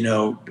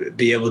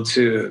 be able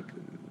to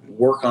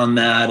work on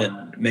that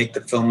and make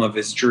the film of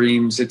his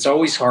dreams. It's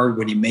always hard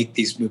when you make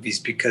these movies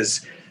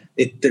because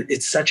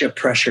it's such a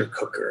pressure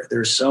cooker.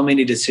 There's so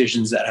many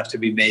decisions that have to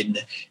be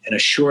made in a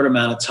short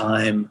amount of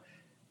time.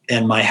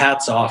 And my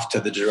hat's off to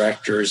the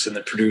directors and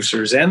the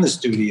producers and the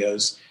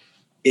studios.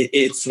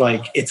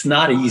 It's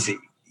not easy.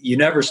 You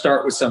never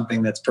start with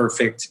something that's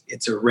perfect.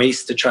 It's a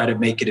race to try to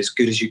make it as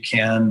good as you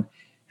can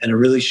in a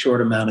really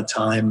short amount of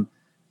time.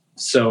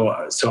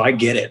 So I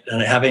get it.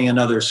 And having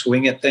another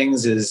swing at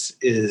things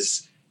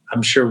is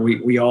I'm sure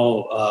we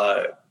all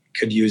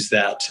could use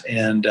that.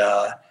 And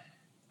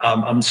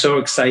I'm so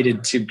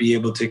excited to be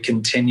able to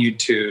continue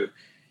to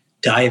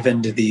dive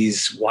into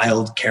these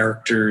wild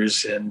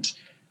characters. And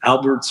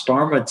Albert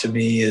Sparma, to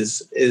me,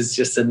 is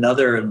just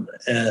another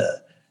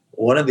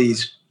one of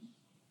these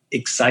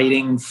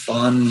exciting,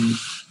 fun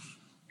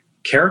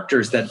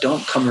characters that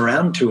don't come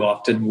around too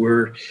often,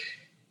 where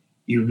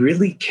you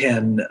really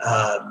can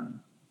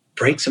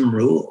break some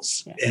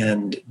rules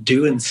and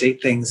do and say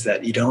things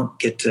that you don't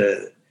get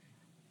to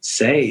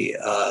say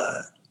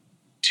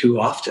too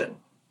often.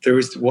 There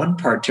was one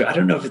part too, I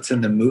don't know if it's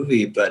in the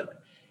movie,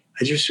 but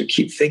I just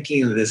keep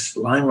thinking of this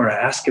line where I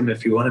asked him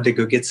if he wanted to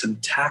go get some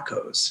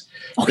tacos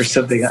or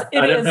something.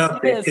 I don't know.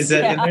 Is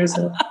that in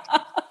there?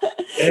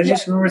 I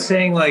just remember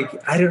saying,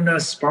 I don't know,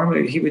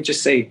 Sparma, he would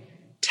just say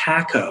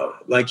taco.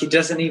 He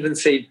doesn't even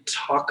say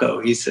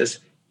taco. He says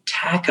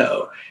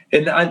taco.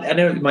 And I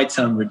know it might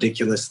sound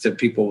ridiculous to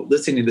people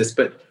listening to this,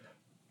 but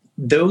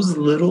those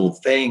little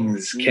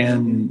things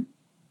can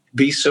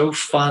be so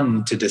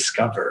fun to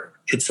discover.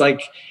 It's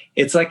like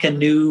a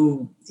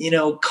new,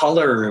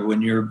 color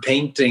when you're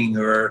painting,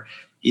 or,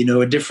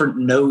 a different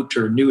note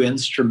or new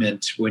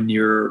instrument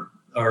or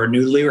a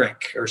new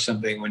lyric or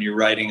something when you're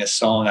writing a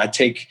song.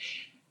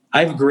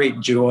 I have great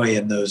joy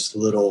in those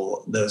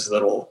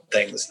little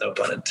things, no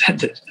pun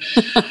intended.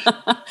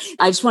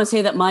 I just want to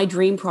say that my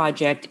dream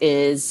project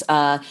is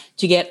to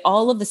get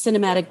all of the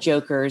cinematic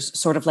Jokers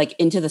sort of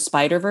into the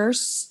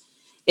Spider-Verse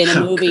in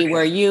a movie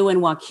where you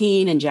and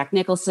Joaquin and Jack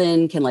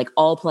Nicholson can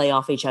all play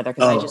off each other.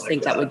 Because I just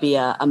think that would be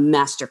a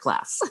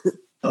masterclass.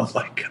 Oh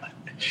my God.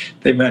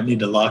 They might need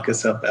to lock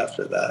us up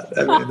after that.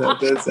 I mean,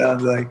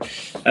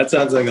 that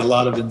sounds like a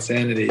lot of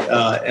insanity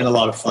and a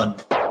lot of fun.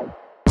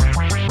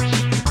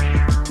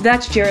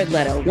 That's Jared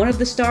Leto, one of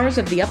the stars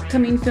of the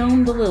upcoming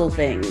film The Little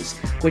Things,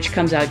 which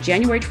comes out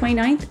January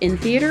 29th in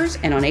theaters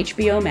and on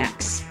HBO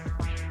Max.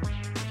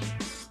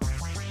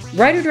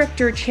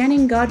 Writer-director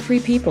Channing Godfrey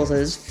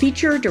Peoples'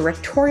 feature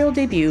directorial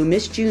debut,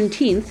 Miss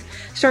Juneteenth,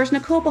 stars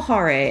Nicole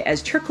Beharie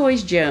as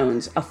Turquoise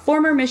Jones, a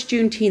former Miss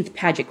Juneteenth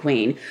pageant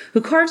queen who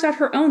carves out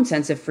her own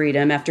sense of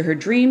freedom after her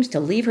dreams to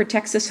leave her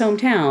Texas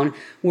hometown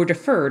were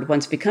deferred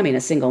once becoming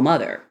a single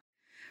mother.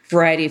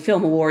 Variety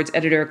Film Awards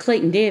editor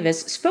Clayton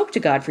Davis spoke to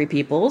Godfrey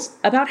Peoples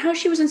about how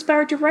she was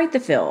inspired to write the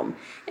film,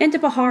 and to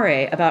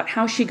Beharie about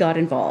how she got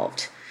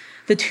involved.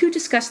 The two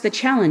discussed the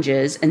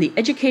challenges and the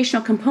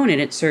educational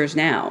component it serves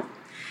now.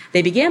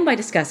 They began by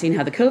discussing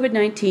how the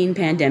COVID-19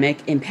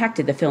 pandemic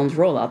impacted the film's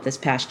rollout this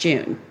past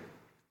June.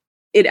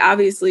 It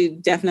obviously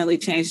definitely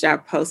changed our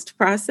post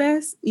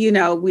process. We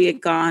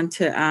had gone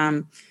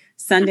to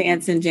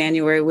Sundance in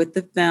January with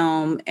the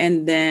film,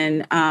 and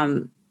then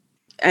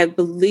I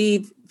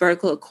believe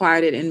Vertical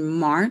acquired it in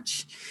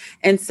March.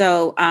 And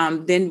so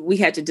then we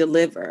had to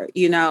deliver,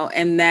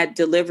 and that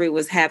delivery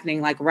was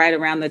happening right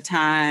around the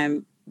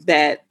time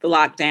that the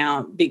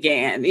lockdown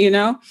began,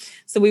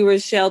 So we were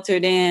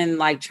sheltered in,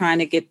 trying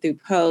to get through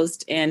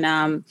post. And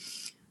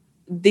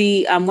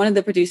one of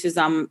the producers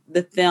on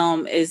the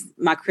film is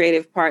my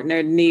creative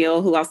partner,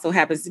 Neil, who also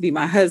happens to be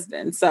my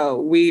husband. So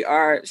we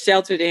are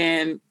sheltered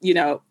in,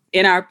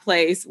 in our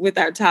place with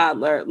our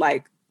toddler,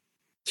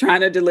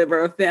 trying to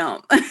deliver a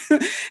film.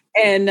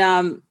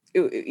 And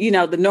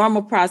the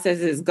normal process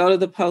is go to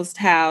the post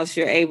house.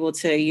 You're able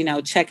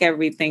to, check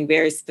everything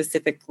very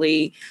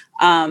specifically.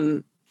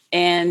 And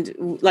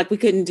like, we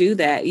couldn't do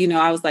that.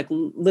 I was like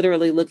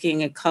literally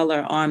looking at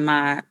color on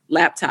my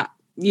laptop,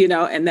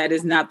 and that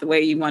is not the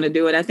way you want to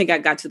do it. I think I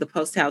got to the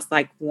post house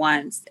like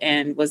once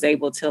and was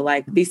able to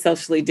like be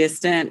socially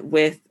distant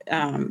with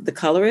the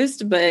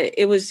colorist, but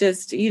it was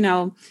just,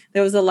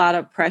 there was a lot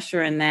of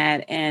pressure in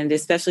that. And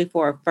especially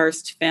for a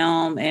first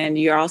film. And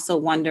you're also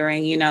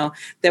wondering,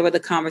 there were the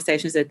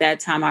conversations at that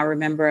time I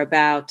remember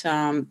about,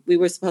 we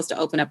were supposed to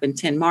open up in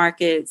 10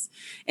 markets,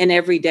 and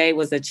every day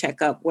was a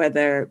checkup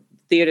whether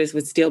theaters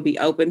would still be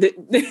open.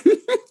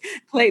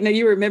 Clayton, are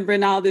you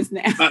remembering all this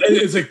now?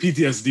 It's like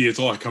PTSD. It's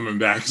all coming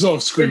back. It's all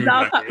screaming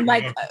back.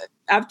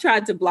 I've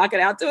tried to block it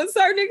out to a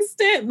certain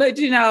extent, but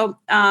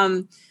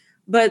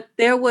but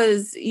there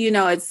was,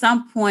 at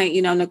some point,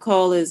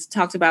 Nicole has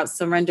talked about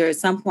surrender. At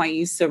some point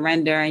you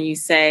surrender and you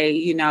say,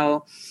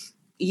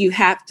 you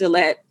have to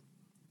let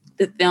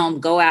the film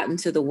go out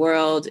into the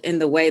world in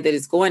the way that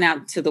it's going out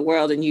into the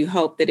world, and you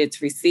hope that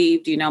it's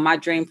received. My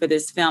dream for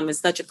this film is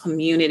such a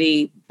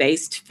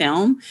community-based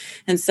film.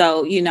 And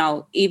so,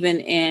 even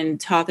in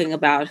talking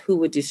about who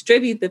would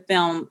distribute the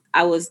film,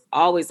 I was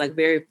always like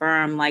very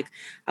firm, like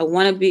I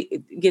want to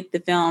get the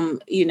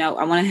film,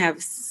 I want to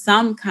have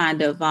some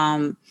kind of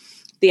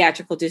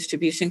theatrical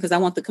distribution because I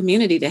want the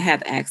community to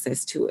have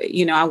access to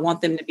it. I want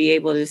them to be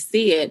able to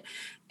see it.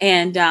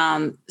 And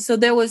so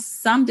there was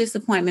some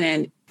disappointment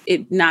in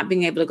it not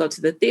being able to go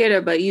to the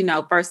theater, but,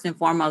 first and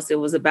foremost, it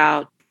was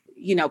about,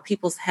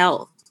 people's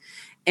health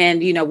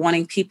and,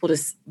 wanting people to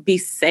be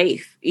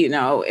safe, in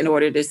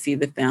order to see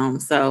the film.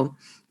 So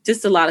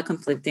just a lot of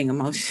conflicting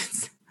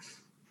emotions.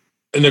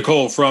 And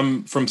Nicole,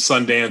 from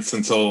Sundance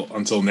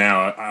until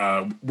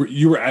now,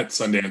 you were at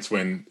Sundance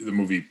when the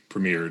movie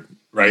premiered,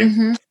 right?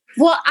 Mm-hmm.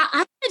 Well, I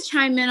want to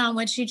chime in on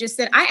what you just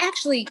said.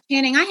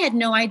 Channing, I had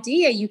no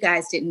idea you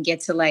guys didn't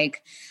get to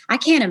I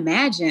can't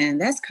imagine.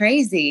 That's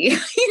crazy. You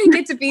didn't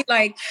get to be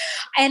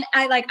and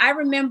I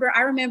remember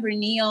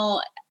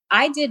Neil,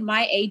 I did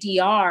my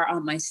ADR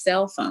on my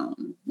cell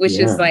phone, which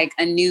is like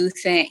a new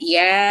thing.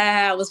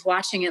 Yeah. I was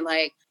watching it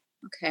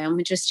okay, I'm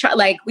gonna just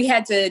try. We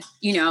had to,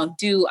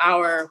 do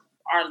our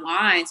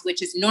lines,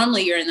 which is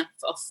normally you're in a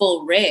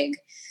full rig,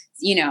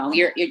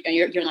 you're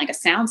in like a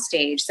sound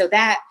stage. So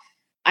that,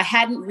 I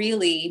hadn't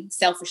really,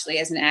 selfishly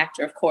as an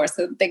actor, of course,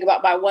 so think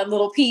about my one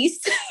little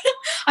piece.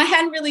 I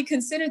hadn't really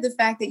considered the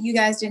fact that you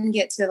guys didn't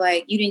get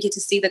to you didn't get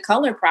to see the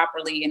color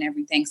properly and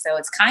everything. So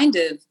it's kind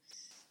of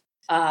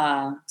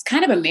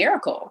a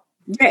miracle.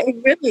 Yeah, it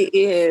really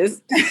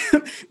is.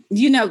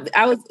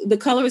 The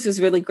colorist was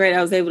really great.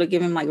 I was able to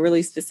give him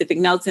really specific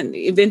notes, and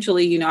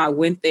eventually, I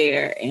went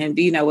there and,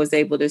 was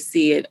able to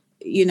see it,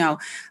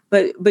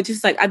 but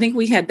just I think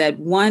we had that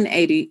one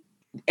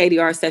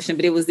ADR session,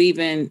 but it was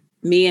even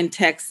me in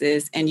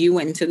Texas and you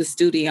went into the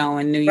studio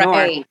in New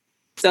York.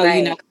 So,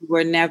 we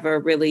were never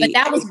really. But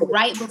that was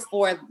right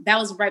before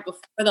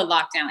the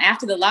lockdown.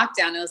 After the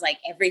lockdown, it was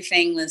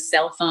everything was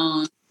cell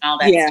phone, all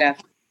that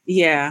stuff.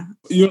 Yeah.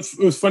 It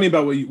was funny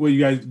about what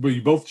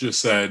you both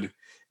just said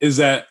is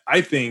that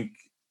I think,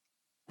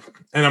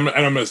 and I'm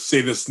going to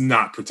say this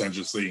not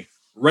pretentiously,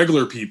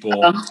 regular people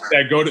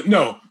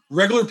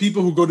regular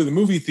people who go to the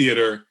movie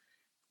theater,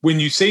 when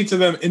you say to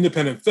them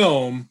independent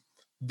film,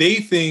 they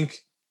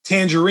think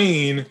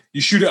Tangerine,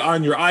 you shoot it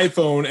on your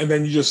iPhone and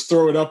then you just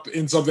throw it up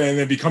in something and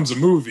it becomes a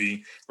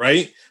movie,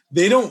 right?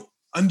 They don't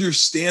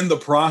understand the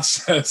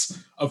process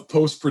of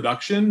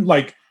post-production.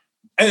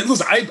 And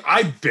listen,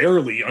 I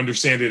barely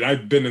understand it.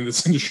 I've been in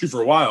this industry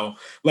for a while,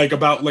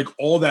 about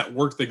all that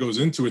work that goes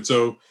into it.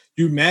 So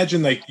you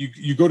imagine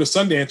you go to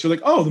Sundance, you're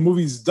like, oh, the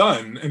movie's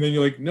done. And then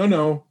you're like,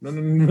 no.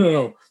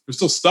 There's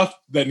still stuff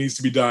that needs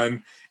to be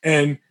done.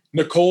 And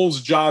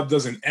Nicole's job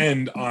doesn't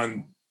end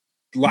on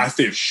last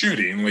day of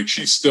shooting.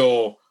 She's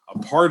still a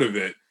part of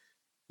it.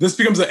 This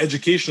becomes an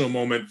educational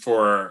moment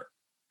for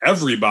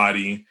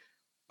everybody.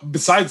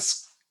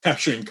 Besides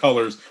capturing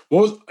colors,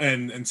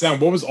 and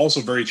sound, what was also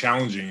very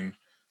challenging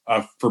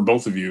for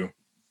both of you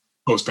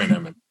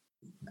post-pandemic?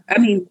 I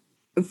mean,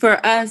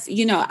 for us,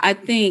 I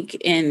think,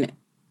 and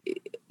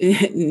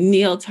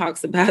Neil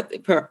talks about,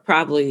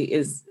 probably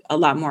is a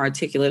lot more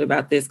articulate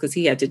about this because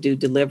he had to do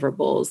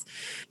deliverables.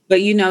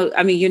 But,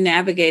 you're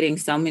navigating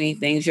so many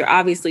things. You're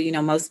obviously,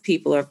 most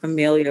people are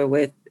familiar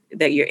with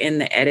that you're in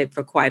the edit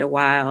for quite a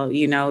while.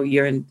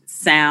 You're in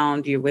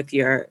sound, you're with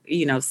your,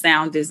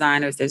 sound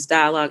designers, there's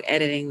dialogue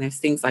editing, there's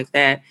things like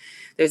that.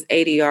 There's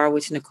ADR,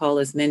 which Nicole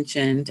has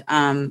mentioned,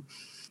 all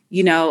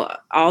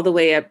the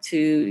way up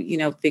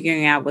to,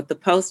 figuring out what the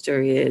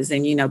poster is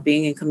and,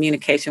 being in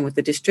communication with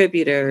the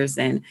distributors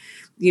and,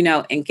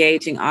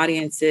 engaging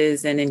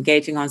audiences and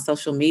engaging on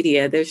social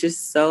media. There's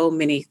just so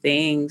many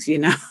things,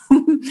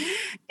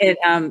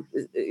 and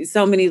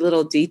so many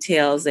little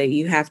details that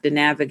you have to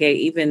navigate,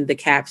 even the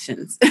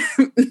captions.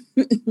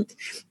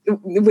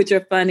 which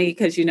are funny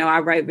because, I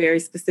write very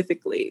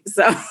specifically.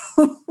 So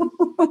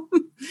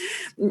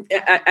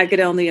I could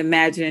only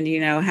imagine,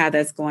 how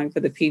that's going for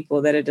the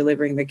people that are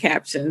delivering the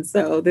captions.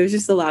 So there's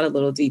just a lot of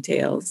little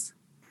details.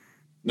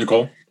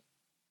 Nicole?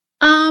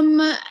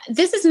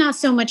 This is not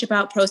so much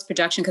about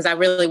post-production because I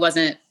really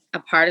wasn't a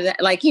part of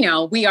that. Like,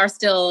 we are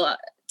still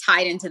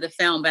tied into the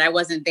film, but I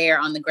wasn't there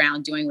on the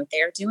ground doing what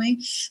they're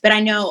doing. But I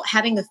know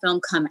having the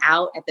film come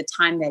out at the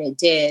time that it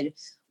did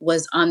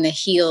was on the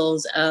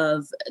heels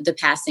of the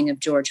passing of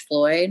George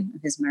Floyd,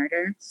 his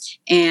murder,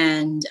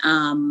 and,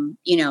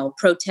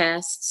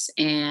 protests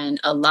and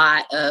a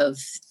lot of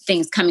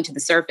things coming to the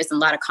surface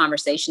and a lot of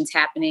conversations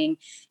happening.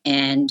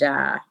 And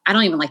I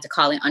don't even like to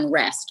call it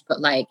unrest, but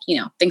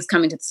things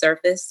coming to the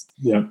surface.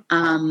 Yeah.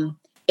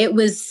 It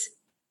was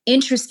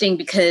interesting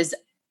because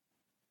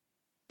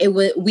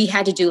we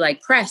had to do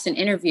press and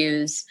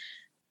interviews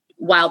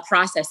while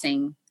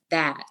processing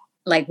that,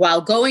 while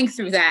going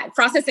through that,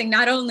 processing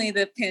not only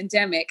the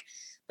pandemic,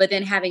 but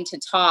then having to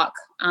talk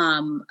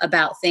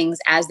about things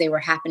as they were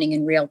happening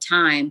in real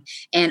time.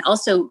 And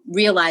also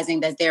realizing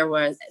that there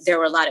were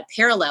a lot of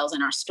parallels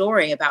in our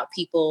story about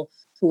people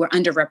who were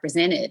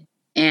underrepresented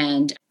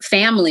and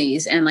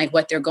families and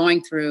what they're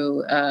going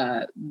through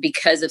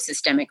because of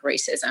systemic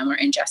racism or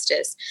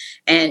injustice.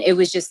 And it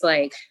was just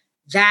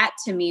that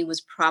to me was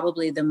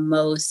probably the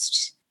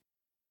most,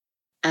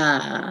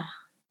 I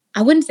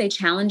wouldn't say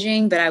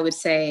challenging, but I would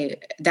say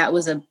that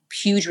was a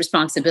huge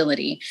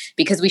responsibility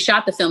because we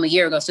shot the film a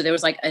year ago. So there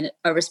was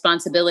a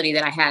responsibility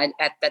that I had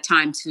at the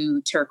time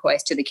to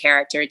Turquoise, to the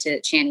character, to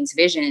Channing's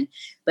vision.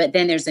 But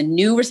then there's a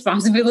new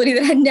responsibility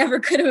that I never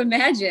could have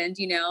imagined,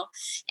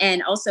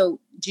 And also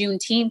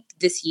Juneteenth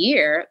this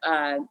year,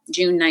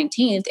 June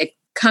 19th,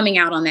 coming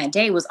out on that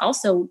day was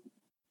also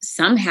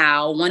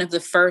somehow one of the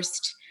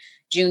first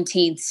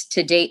Juneteenths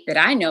to date that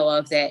I know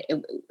of that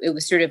it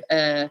was sort of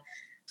a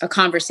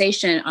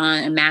conversation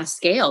on a mass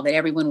scale that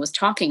everyone was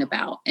talking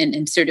about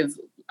and sort of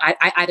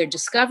either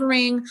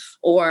discovering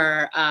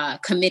or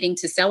committing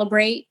to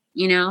celebrate,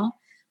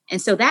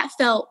 And so that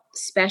felt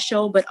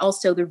special, but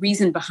also the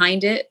reason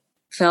behind it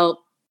felt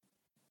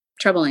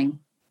troubling,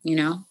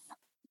 I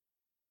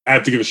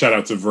have to give a shout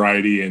out to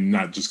Variety, and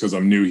not just because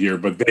I'm new here,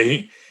 but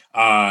they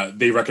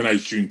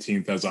recognize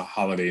Juneteenth as a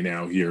holiday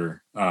now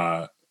here.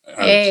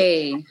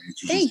 Hey,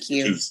 thank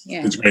you.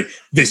 It's great.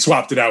 They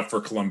swapped it out for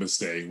Columbus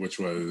Day, which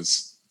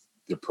was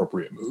the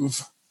appropriate move.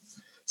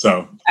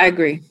 So I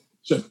agree.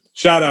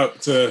 Shout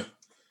out to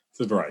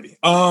Variety.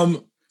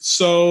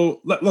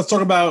 So let's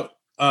talk about.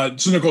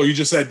 So Nicole, you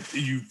just said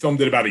you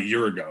filmed it about a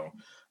year ago.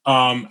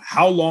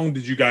 How long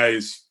did you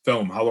guys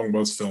film? How long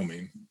was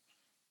filming?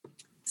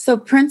 So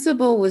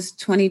principal was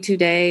 22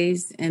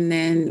 days, and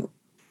then.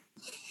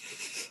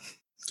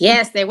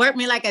 Yes, they worked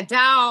me like a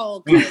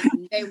dog.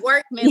 They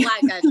worked me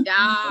like a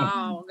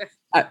dog.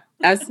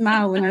 I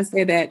smile when I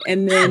say that.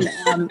 And then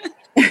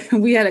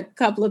we had a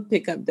couple of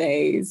pickup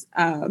days.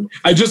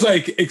 I just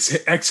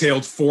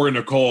exhaled for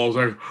Nicole. I was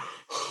like,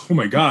 oh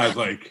my God,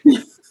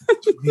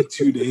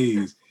 22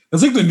 days.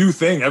 That's the new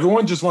thing.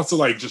 Everyone just wants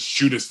to just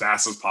shoot as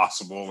fast as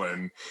possible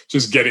and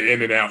just get it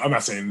in and out. I'm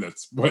not saying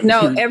that's what.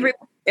 No,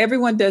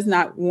 everyone does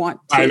not want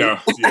to. I know.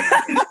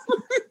 Yeah.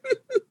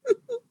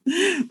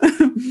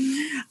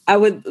 I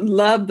would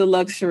love the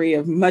luxury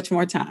of much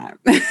more time.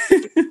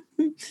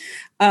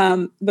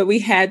 But we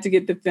had to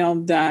get the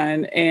film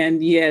done.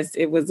 And yes,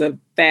 it was a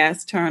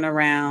fast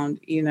turnaround.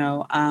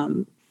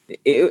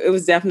 It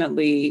was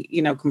definitely,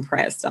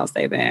 compressed. I'll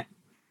say that.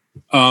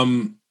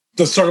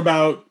 Let's talk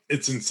about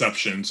its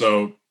inception.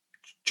 So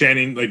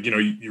Channing,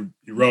 you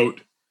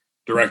wrote,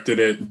 directed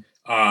it,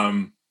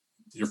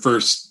 your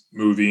first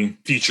movie,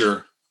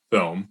 feature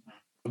film,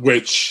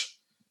 which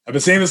I've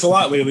been saying this a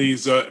lot lately.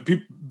 So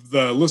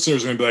the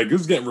listeners are going to be like,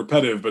 this is getting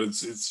repetitive, but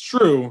it's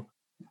true.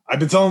 I've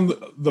been telling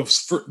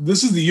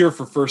this is the year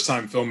for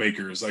first-time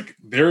filmmakers.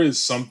 There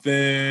is something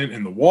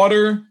in the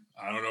water.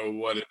 I don't know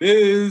what it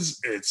is.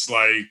 It's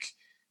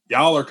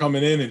y'all are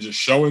coming in and just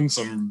showing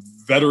some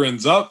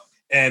veterans up.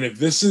 And if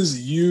this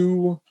is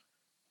you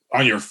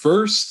on your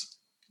first,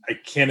 I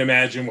can't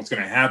imagine what's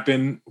going to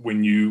happen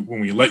when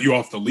we let you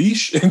off the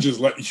leash and just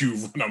let you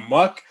run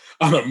amok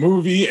on a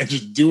movie and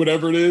just do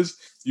whatever it is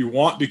you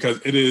want,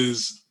 because it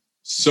is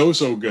so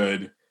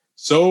good,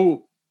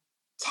 so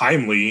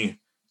timely,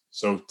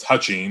 so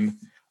touching.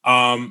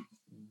 How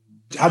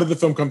did the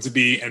film come to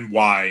be, and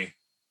why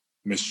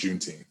Miss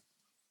Juneteenth?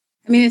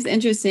 I mean, it's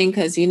interesting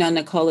because,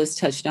 Nicole has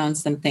touched on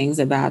some things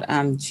about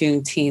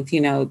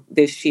Juneteenth,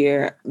 this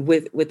year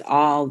with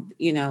all,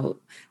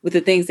 with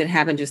the things that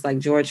happened, just like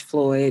George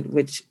Floyd,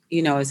 which,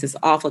 is this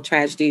awful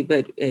tragedy,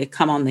 but it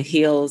come on the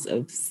heels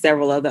of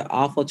several other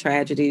awful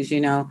tragedies,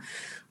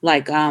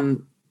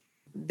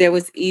 there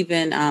was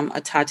even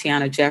a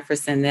Tatiana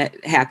Jefferson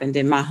that happened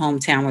in my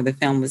hometown where the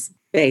film was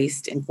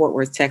based in Fort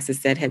Worth, Texas,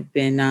 that had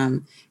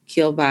been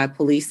killed by a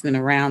policeman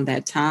around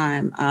that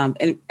time.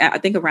 And I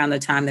think around the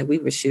time that we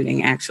were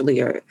shooting, actually,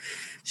 or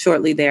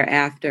shortly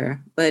thereafter.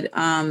 But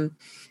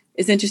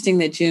it's interesting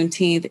that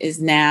Juneteenth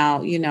is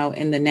now,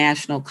 in the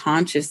national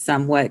conscious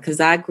somewhat, because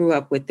I grew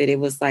up with it. It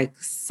was like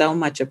so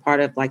much a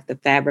part of like the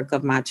fabric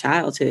of my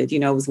childhood,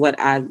 it was what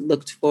I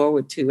looked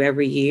forward to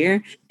every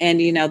year. And,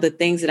 the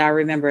things that I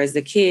remember as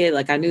a kid,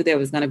 like I knew there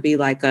was going to be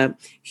like a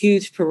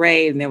huge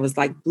parade and there was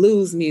like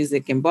blues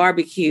music and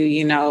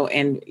barbecue,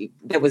 and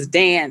there was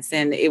dance,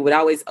 and it would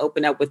always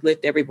open up with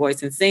Lift Every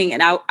Voice and Sing.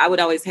 And I would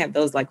always have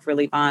those like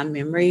really fond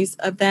memories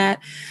of that.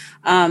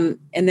 And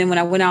then when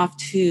I went off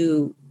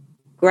to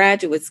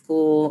graduate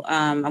school,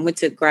 I went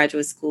to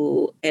graduate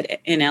school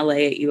in LA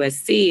at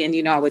USC.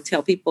 And, I would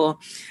tell people,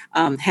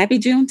 happy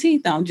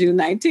Juneteenth on June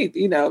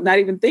 19th, not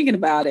even thinking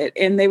about it.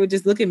 And they would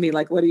just look at me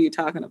like, what are you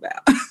talking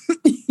about?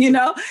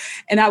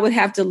 And I would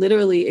have to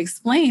literally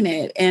explain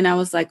it. And I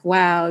was like,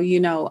 wow,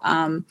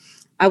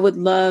 I would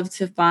love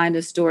to find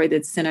a story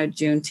that centered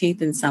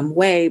Juneteenth in some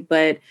way.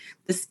 But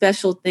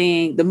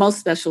the most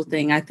special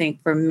thing, I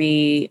think, for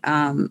me,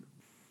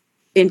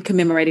 in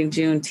commemorating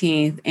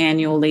Juneteenth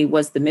annually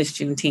was the Miss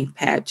Juneteenth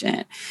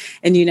pageant.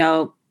 And,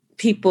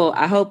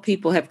 I hope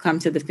people have come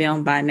to the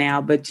film by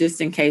now, but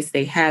just in case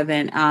they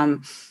haven't,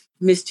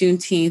 Miss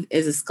Juneteenth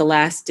is a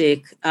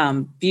scholastic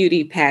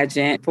beauty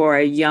pageant for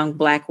young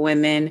Black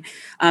women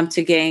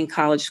to gain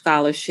college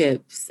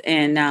scholarships.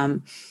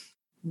 And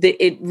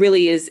it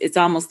really is, it's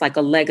almost like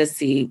a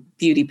legacy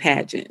beauty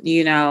pageant.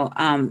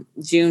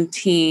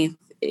 Juneteenth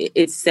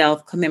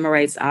itself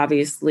commemorates,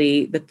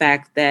 obviously, the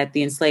fact that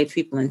the enslaved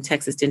people in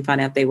Texas didn't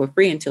find out they were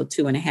free until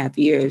 2.5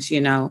 years,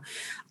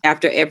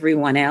 after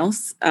everyone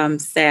else,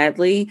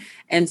 sadly.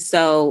 And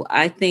so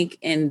I think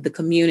in the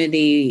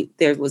community,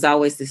 there was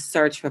always this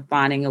search for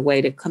finding a way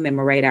to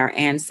commemorate our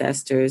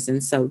ancestors.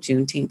 And so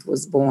Juneteenth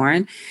was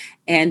born.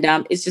 And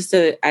it's just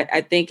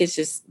I think it's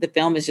just, the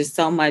film is just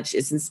so much,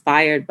 it's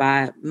inspired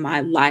by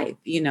my life.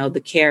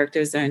 The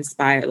characters are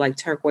inspired, like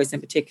Turquoise in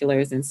particular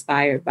is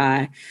inspired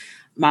by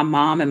my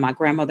mom and my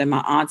grandmother and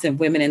my aunts and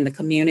women in the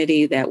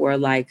community that were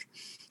like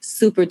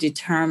super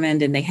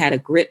determined, and they had a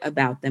grit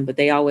about them, but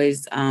they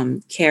always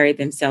carried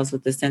themselves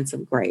with a sense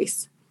of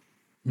grace.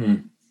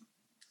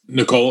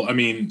 Nicole,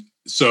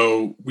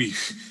 so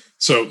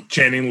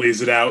Channing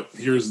lays it out.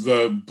 Here's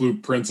the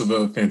blueprints of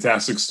a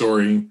fantastic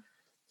story.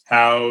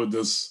 How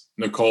does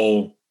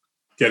Nicole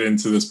get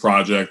into this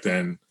project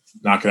and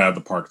knock it out of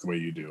the park the way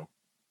you do?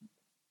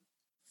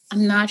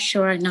 I'm not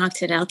sure I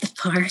knocked it out the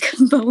park,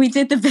 but we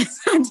did the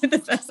best. I did the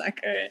best I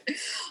could.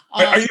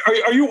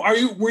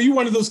 Were you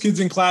one of those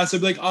kids in class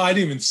that'd be like, oh, I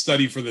didn't even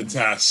study for the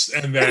test,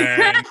 and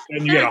then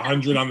you get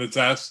 100 on the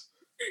test?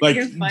 Like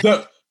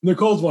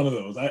Nicole's one of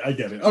those. I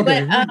get it.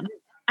 Okay. But,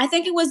 I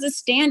think it was the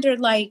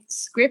standard like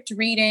script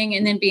reading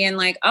and then being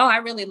like, oh, I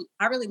really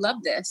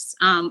love this.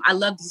 I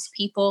love these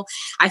people.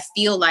 I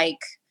feel like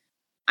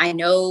I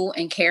know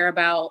and care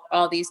about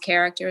all these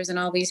characters and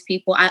all these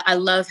people. I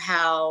love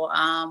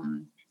how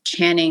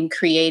Channing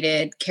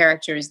created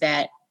characters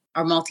that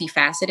are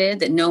multifaceted,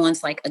 that no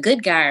one's like a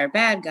good guy or a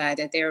bad guy,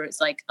 that there is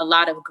like a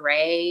lot of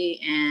gray,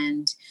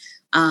 and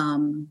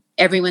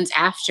everyone's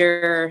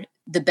after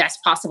the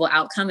best possible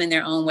outcome in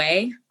their own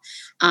way,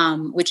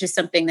 which is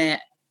something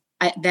that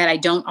I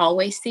don't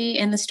always see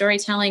in the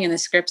storytelling and the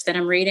scripts that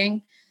I'm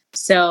reading.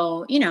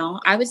 So,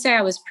 I would say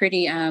I was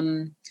pretty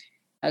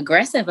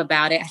aggressive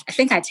about it. I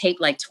think I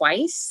taped like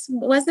twice.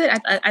 Was it?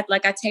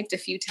 I taped a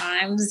few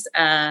times,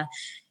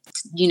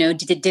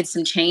 did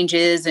some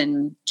changes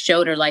and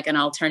showed her like an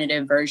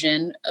alternative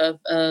version of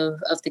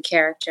the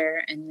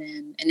character. And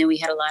then we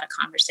had a lot of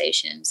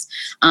conversations.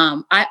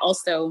 I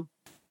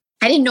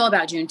didn't know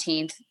about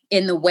Juneteenth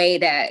in the way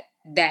that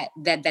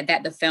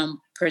the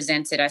film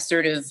presented. I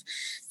sort of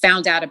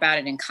found out about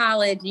it in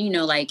college.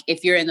 Like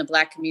if you're in the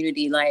Black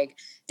community, like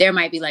there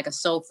might be like a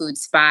soul food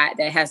spot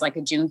that has like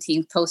a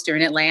Juneteenth poster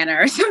in Atlanta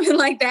or something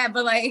like that.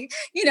 But like,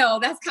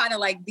 that's kind of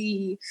like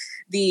the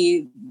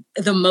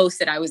most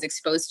that I was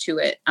exposed to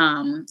it.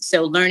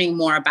 So learning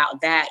more about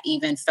that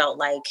even felt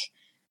like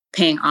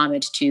paying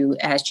homage to,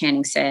 as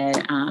Channing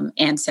said,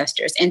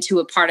 ancestors, and to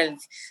a part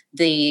of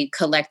the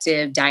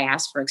collective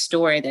diasporic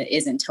story that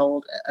isn't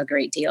told a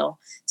great deal.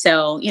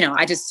 So,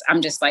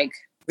 I'm just like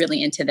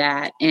really into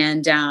that.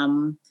 And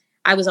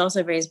I was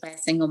also raised by a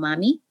single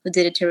mommy who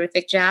did a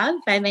terrific job,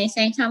 if I may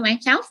say so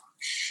myself.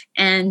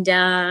 And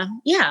I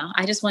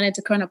just wanted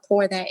to kind of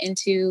pour that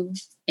into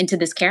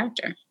this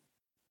character.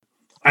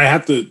 I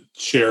have to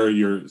share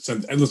your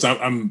sense. And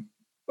listen,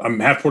 I'm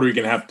half Puerto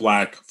Rican, half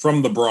Black,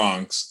 from the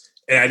Bronx.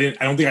 And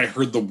I don't think I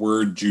heard the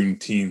word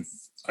Juneteenth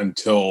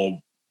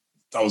until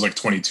I was like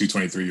 22,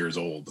 23 years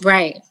old.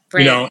 Right.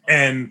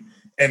 And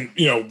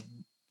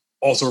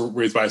also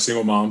raised by a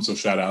single mom. So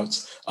shout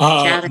outs.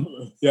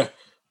 Yeah.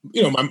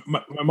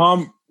 My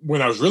mom,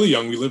 when I was really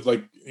young, we lived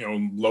like,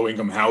 low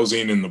income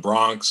housing in the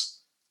Bronx.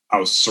 I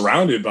was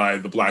surrounded by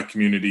the Black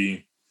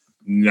community,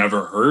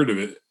 never heard of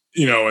it,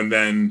 and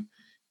then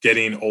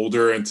getting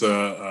older into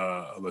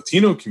a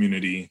Latino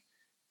community,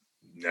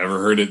 never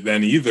heard it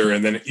then either.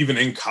 And then even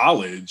in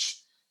college,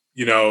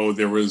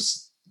 there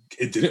was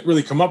it didn't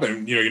really come up,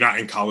 and you're not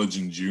in college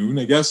in June,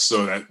 I guess,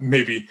 so that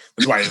maybe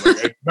that's why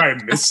it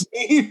might miss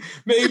me,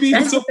 maybe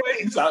in some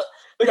ways.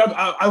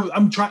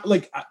 I'm trying,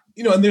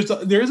 and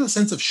there is a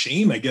sense of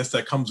shame, I guess,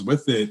 that comes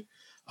with it,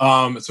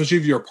 especially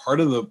if you're a part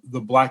of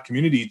the Black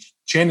community.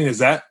 Channing, has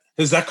that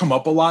come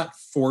up a lot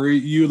for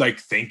you? Like,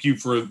 thank you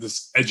for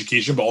this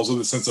education, but also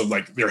the sense of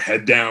like their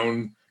head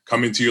down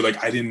coming to you,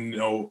 like, I didn't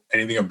know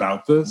anything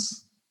about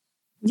this.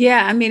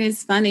 Yeah, I mean,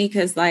 it's funny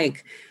because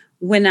like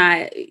when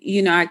I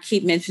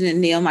keep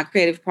mentioning Neil, my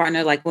creative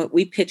partner, like when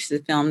we pitched the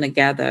film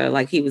together,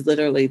 like he was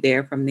literally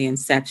there from the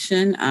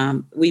inception.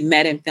 We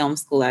met in film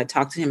school. I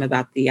talked to him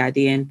about the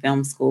idea in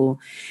film school,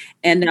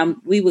 and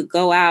we would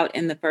go out,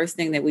 and the first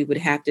thing that we would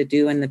have to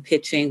do in the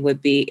pitching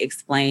would be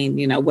explain,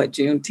 what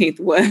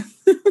Juneteenth was.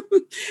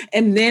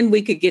 And then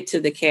we could get to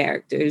the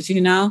characters,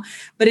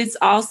 But it's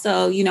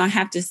also, I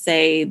have to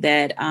say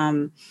that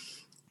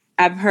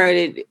I've heard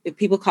it,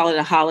 people call it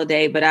a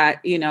holiday, but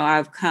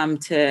I've come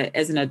to,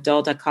 as an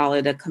adult, I call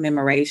it a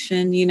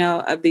commemoration,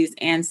 of these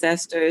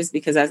ancestors,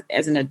 because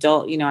as an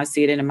adult, I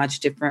see it in a much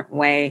different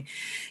way.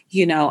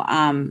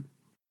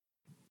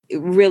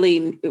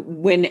 Really,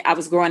 when I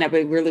was growing up,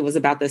 it really was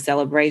about the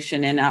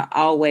celebration. And I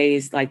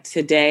always, like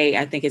today,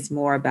 I think it's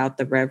more about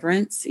the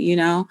reverence,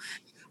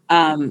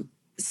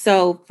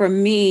 So for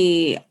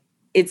me,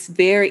 it's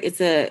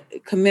a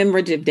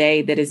commemorative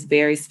day that is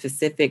very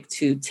specific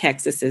to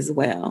Texas as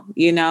well.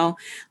 I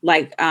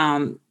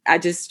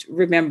just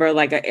remember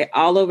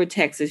all over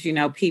Texas,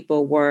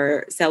 people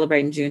were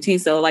celebrating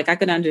Juneteenth. So I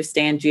could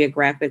understand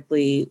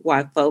geographically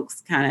why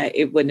folks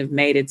it wouldn't have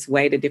made its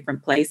way to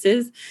different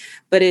places,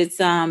 but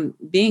it's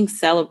being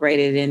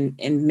celebrated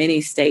in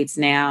many states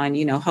now.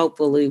 And,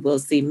 hopefully we'll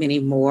see many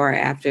more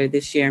after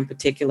this year in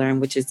particular, in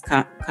which it's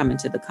coming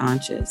to the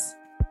conscious.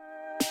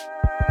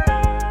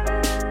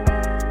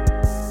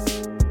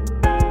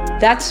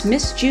 That's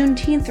Miss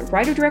Juneteenth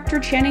writer-director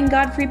Channing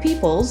Godfrey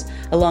Peoples,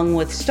 along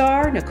with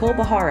star Nicole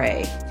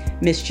Beharie.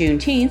 Miss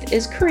Juneteenth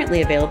is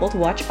currently available to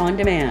watch on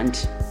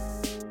demand.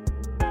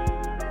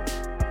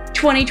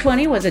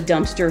 2020 was a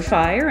dumpster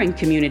fire, and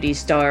Community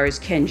stars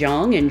Ken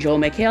Jeong and Joel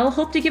McHale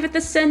hope to give it the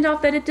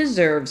send-off that it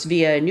deserves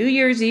via a New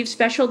Year's Eve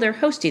special they're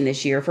hosting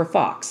this year for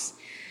Fox.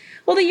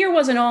 Well, the year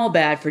wasn't all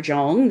bad for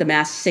Jeong, the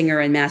masked singer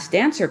and masked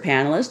dancer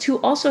panelist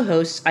who also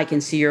hosts I Can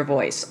See Your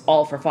Voice,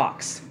 all for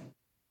Fox.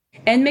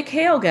 And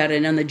McHale got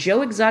in on the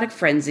Joe Exotic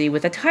frenzy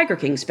with a Tiger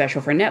King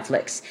special for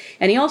Netflix,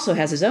 and he also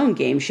has his own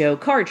game show,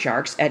 Card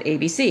Sharks, at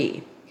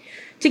ABC.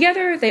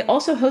 Together, they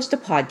also host a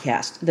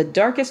podcast, The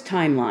Darkest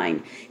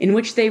Timeline, in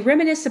which they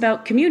reminisce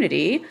about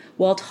Community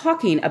while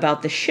talking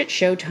about the shit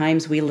show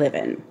times we live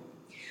in.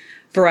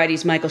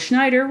 Variety's Michael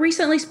Schneider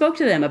recently spoke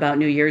to them about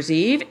New Year's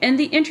Eve, and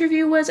the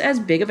interview was as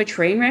big of a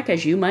train wreck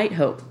as you might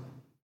hope.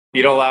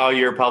 You don't allow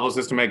your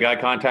publicist to make eye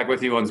contact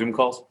with you on Zoom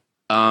calls?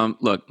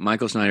 Look,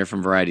 Michael Schneider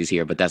from Variety's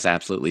here, but that's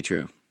absolutely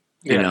true.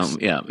 Yes.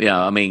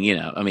 I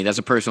mean, that's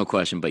a personal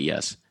question, but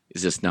yes,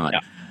 it's just not.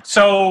 Yeah.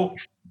 So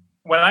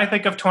when I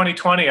think of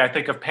 2020, I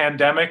think of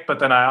pandemic, but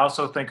then I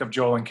also think of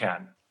Joel and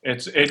Ken. In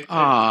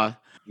a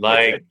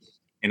bad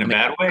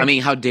way. I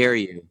mean, how dare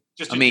you?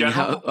 Just in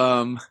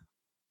general?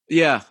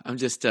 Yeah, I'm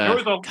just. There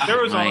was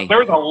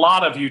a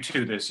lot of you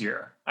two this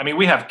year. I mean,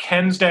 we have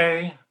Ken's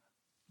Day.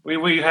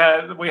 We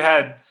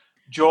had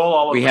Joel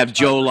all over. We have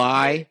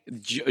July.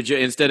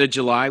 Instead of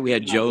July, we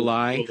had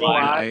July.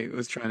 I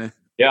was trying to.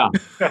 Yeah.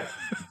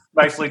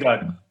 Nicely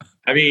done.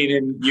 I mean,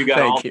 and you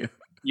got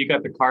you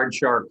got the Card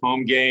Shark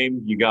home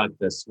game. You got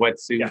the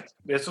sweatsuit.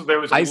 Yeah.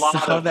 I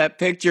saw that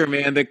picture,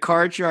 man. The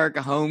Card Shark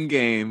home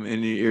game,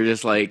 and you're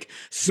just like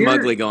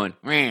smugly going,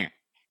 "Wah,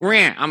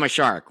 wah, I'm a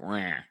shark."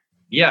 Wah.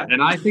 Yeah,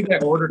 and I think I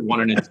ordered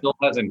one, and it still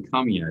hasn't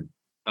come yet.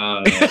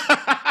 Look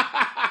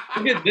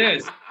at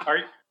this.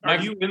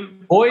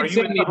 Boyd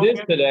sent me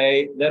this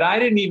today that I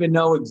didn't even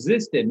know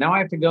existed. Now I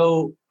have to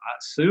go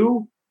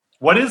sue.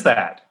 What is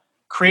that?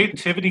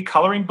 Creativity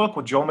coloring book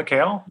with Joel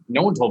McHale?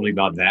 No one told me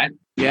about that.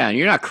 Yeah, and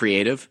you're not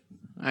creative.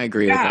 I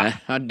agree with that.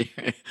 How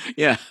dare?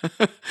 Yeah.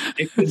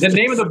 The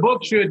name of the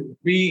book should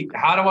be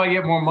 "How Do I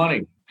Get More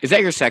Money?" Is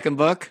that your second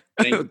book?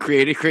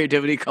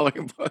 Creativity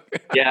coloring book.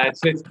 Yeah,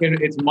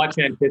 it's much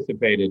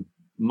anticipated.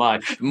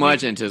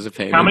 Much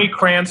anticipated. How many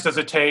crayons does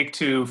it take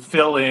to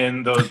fill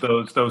in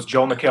those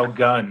Joel McHale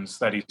guns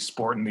that he's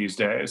sporting these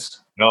days?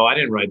 No, I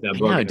didn't write that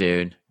book. No,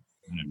 dude.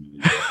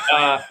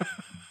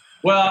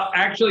 Well,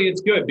 actually,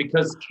 it's good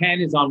because Ken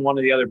is on one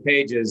of the other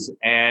pages,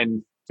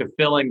 and to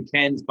fill in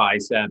Ken's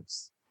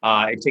biceps,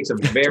 it takes a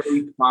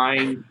very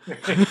fine.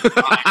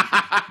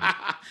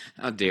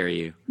 How dare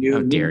you?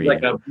 You need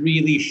like a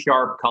really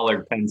sharp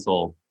colored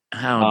pencil.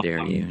 How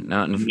dare you?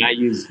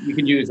 You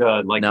can use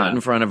not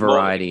in front of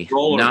Variety.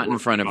 Not in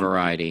front of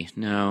Variety.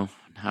 No.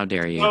 How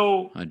dare you?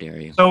 How dare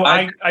you? So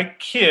I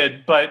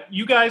kid, but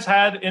you guys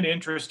had an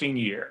interesting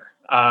year,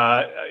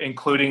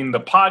 including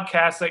the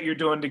podcast that you're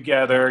doing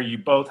together. You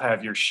both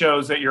have your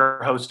shows that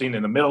you're hosting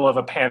in the middle of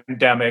a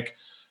pandemic,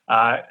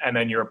 and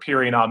then you're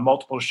appearing on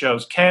multiple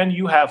shows. Ken,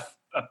 you have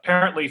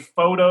apparently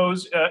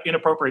photos,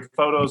 inappropriate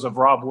photos of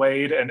Rob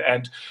Wade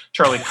and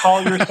Charlie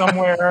Collier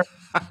somewhere,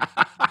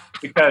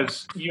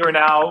 because you're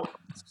now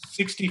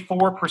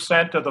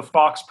 64% of the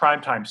Fox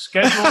primetime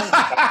schedule.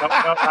 I don't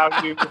know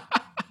how you...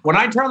 When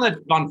I turn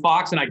on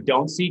Fox and I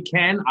don't see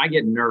Ken, I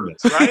get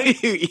nervous.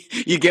 Right?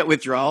 You get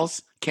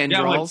withdrawals? Ken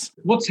draws?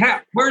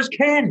 Like, where's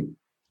Ken?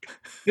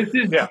 This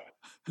is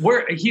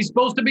where he's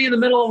supposed to be in the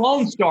middle of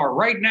Lone Star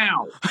right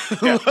now.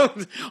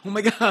 Oh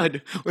my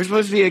God. We're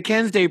supposed to be a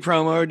Ken's Day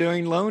promo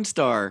during Lone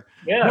Star.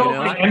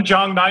 Yeah, and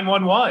Jeong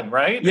 911,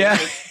 right? Yeah,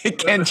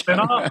 Ken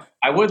Jeong.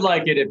 I would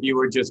like it if you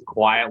would just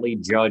quietly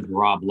judge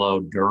Rob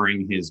Lowe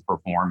during his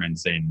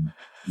performance in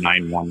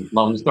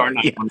Lone Star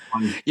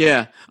 911.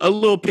 Yeah, a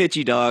little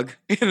pitchy dog.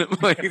 And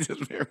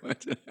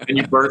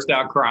you burst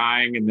out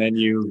crying, and then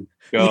you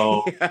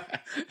go. Yeah.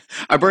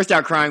 I burst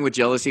out crying with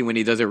jealousy when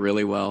he does it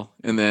really well,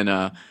 and then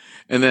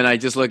I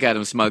just look at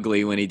him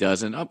smugly when he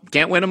doesn't. Oh,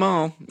 can't win them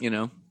all,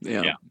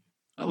 Yeah.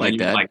 I like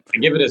that. I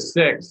give it a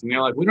 6, and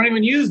you're like, we don't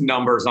even use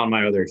numbers on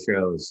my other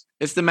shows.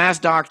 It's The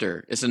Masked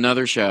Doctor. It's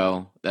another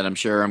show that I'm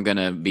sure I'm going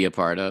to be a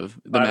part of.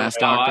 The Masked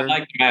Doctor. I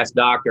like The Masked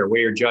Doctor,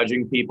 where you're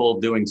judging people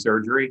doing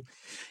surgery.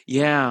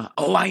 Yeah.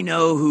 Oh, I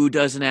know who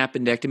does an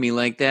appendectomy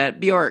like that.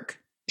 Bjork.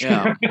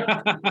 Yeah.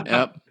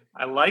 Yep.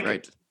 I like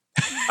it.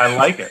 I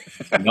like it.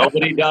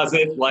 Nobody does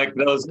it like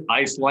those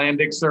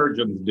Icelandic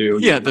surgeons do.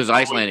 Yeah, those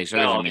Icelandic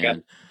surgeons,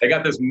 man. They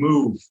got this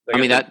move.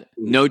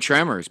 No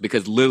tremors,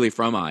 because literally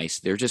from ice,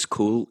 they're just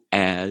cool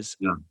as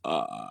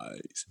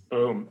ice.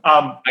 Boom.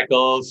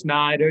 Michael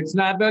Snyder's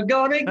never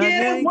gonna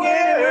get a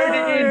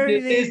word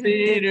into this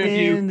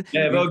interview.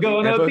 Never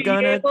gonna be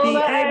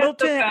able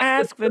to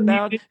ask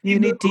about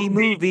Unity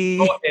movie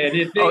or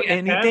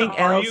anything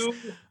else.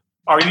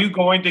 Are you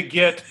going to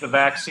get the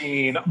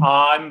vaccine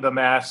on The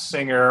Masked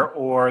Singer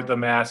or The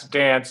Masked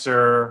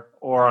Dancer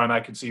or on I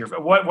Can See Your...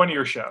 one of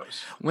your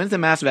shows? When's The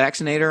Masked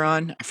Vaccinator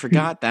on? I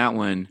forgot that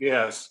one.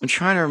 Yes. I'm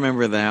trying to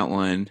remember that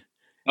one.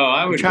 Oh,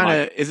 I would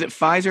is it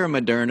Pfizer or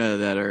Moderna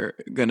that are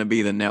going to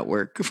be the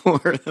network for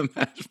The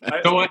Masked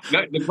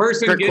Vaccinator? The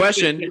person Good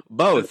question.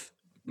 Both.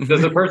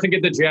 Does the person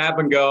get the jab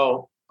and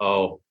go,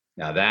 oh,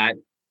 now that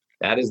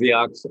is the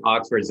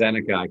Oxford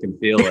Zeneca. I can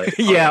feel it.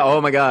 Yeah.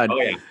 Oh my God.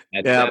 Oh yeah.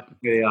 That's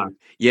the Oxford.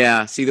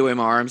 Yeah. See the way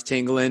my arm's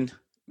tingling?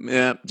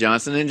 Yeah.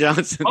 Johnson &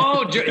 Johnson.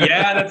 Oh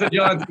yeah, that's a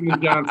Johnson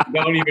 & Johnson.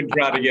 Don't even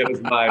try to get us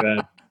by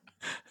that.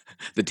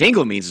 The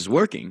tingle means it's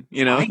working.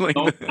 I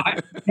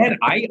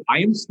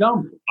am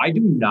stumped. I do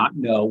not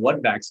know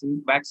what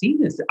vaccine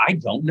is. I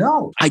don't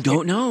know.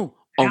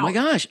 Oh my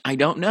gosh. I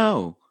don't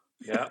know.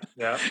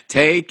 Yeah.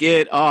 Take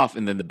it off.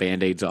 And then the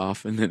Band-Aid's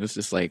off. And then it's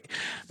just like,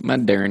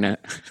 Moderna.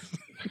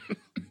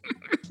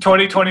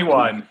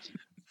 2021.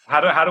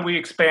 How do we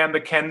expand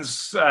the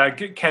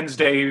Ken's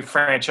Day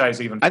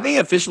franchise even? I think it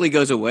officially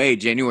goes away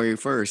January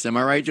 1st. Am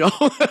I right, Joel?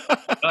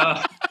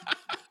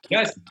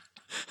 Yes.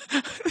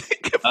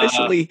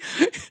 Officially,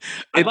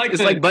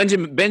 it's like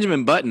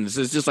Benjamin Buttons.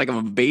 It's just like I'm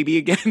a baby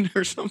again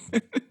or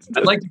something.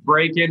 I'd like to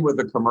break in with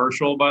a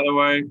commercial, by the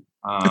way.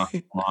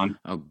 Hold on.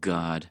 Oh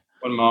God.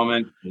 One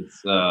moment.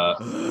 It's go.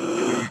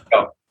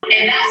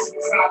 And that's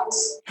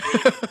Crohn's.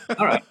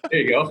 All right, there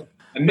you go.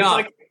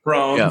 Enough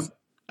Crohn's. Yeah.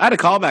 I had a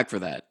callback for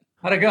that.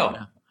 How'd it go?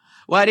 Yeah.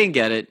 Well, I didn't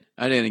get it,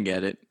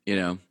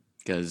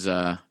 because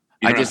I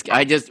just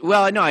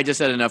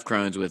said enough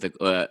Crohn's with it.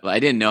 I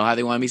didn't know how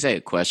they wanted me to say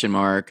it. Question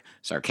mark,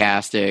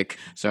 sarcastic.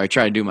 So I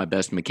tried to do my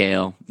best,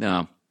 McHale.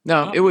 No,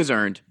 it was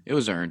earned. It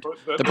was earned.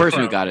 The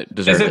person who got it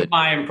deserved it. This is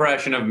my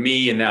impression of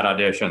me in that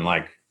audition.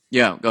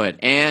 Yeah, go ahead.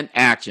 And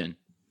action.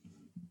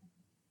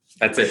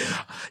 That's it.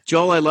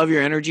 Joel, I love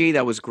your energy.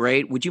 That was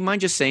great. Would you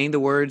mind just saying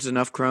the words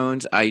enough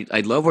Crohn's? I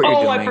love what you're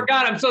doing. Oh, I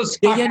forgot. I'm so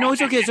sorry. Yeah, no,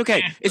 it's okay. It's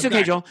okay. It's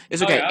okay, Joel.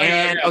 It's okay.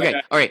 Okay.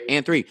 All right.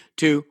 And 3,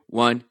 2,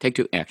 1, take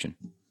 2, action.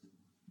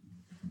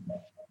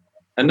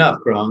 Enough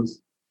Crohn's.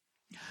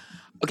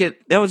 Okay,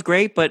 that was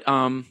great, but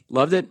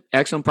loved it.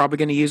 Excellent. Probably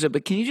going to use it.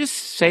 But can you just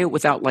say it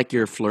without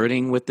you're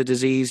flirting with the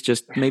disease?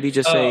 Just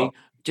say,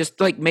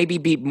 maybe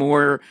be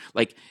more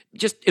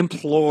just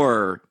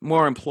more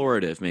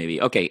implorative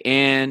maybe. Okay,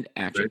 and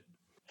action.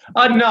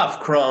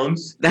 Enough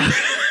Crohn's.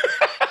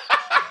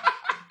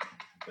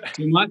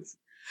 Too much?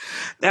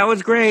 That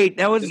was great.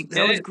 That was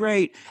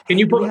great. Can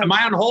you am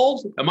I on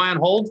hold?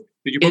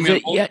 Did you put me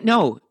on hold? Yeah,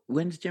 no.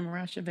 When's Jim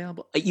Rush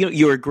available?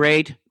 You were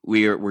great.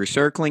 We're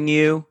circling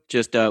you.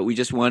 We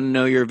just want to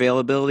know your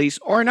availabilities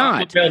or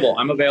not.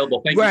 I'm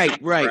available. Thank you.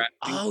 Right.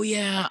 Oh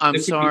yeah. I'm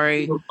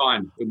sorry. Super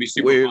fun. It would be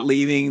super We're fun.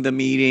 leaving the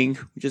meeting.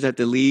 We just have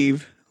to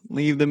leave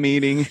the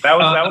meeting. That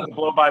was the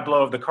blow by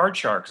blow of the Card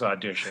Sharks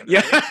audition.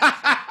 Yeah.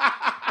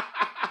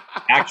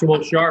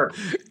 Actual shark.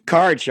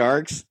 Card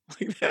Sharks.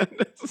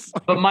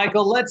 But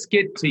Michael, let's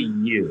get to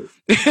you.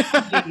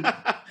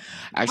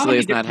 Actually,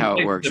 it's not how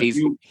it works.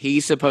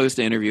 He's supposed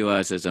to interview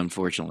us, as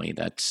unfortunately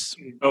that's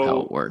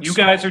how it works. You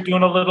guys are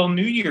doing a little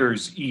New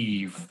Year's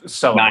Eve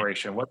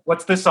celebration.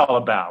 What's this all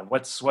about?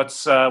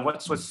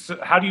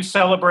 How do you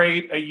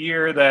celebrate a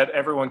year that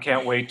everyone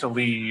can't wait to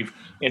leave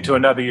into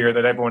another year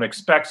that everyone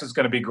expects is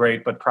going to be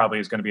great, but probably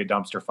is going to be a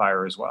dumpster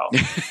fire as well?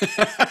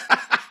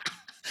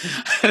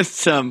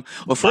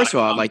 Well, first of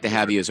all, I'd like to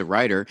have you as a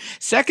writer.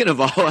 Second of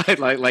all, I'd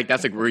like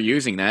that's like we're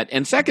using that.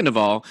 And second of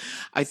all,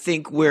 I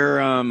think we're,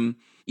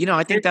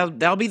 I think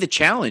that'll be the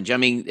challenge. I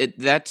mean,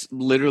 that's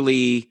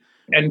literally.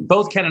 And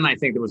both Ken and I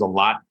think there was a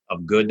lot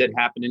of good that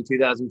happened in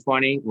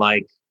 2020,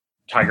 like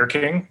Tiger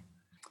King.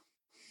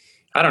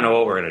 I don't know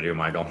what we're gonna do,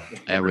 Michael.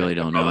 I really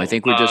don't know. I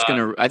think we're just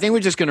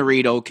gonna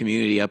read old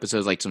Community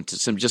episodes, like some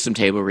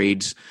table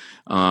reads,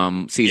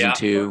 season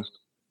 2.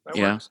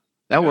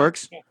 That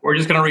works. We're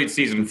just going to read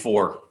season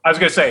 4. I was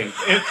going to say,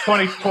 it's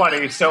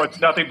 2020, so it's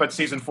nothing but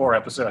season 4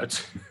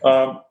 episodes.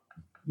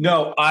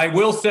 No, I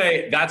will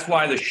say that's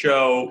why the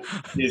show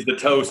is the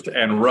Toast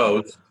and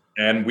Roast,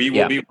 and we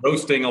will be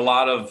roasting a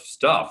lot of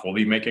stuff. We'll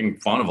be making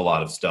fun of a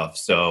lot of stuff.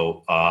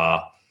 So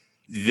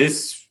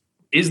this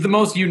is the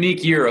most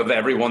unique year of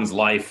everyone's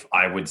life,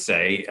 I would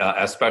say,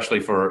 especially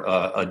for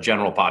a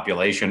general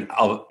population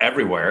of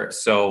everywhere.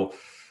 So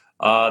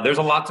there's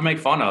a lot to make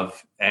fun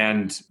of,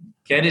 and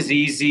Ken is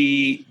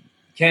easy,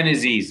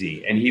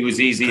 and he was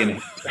easy in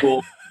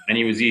school, and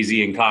he was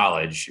easy in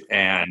college,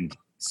 and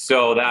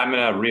so I'm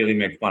going to really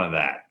make fun of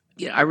that.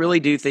 Yeah, I really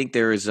do think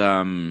there's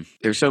so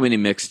many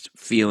mixed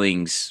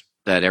feelings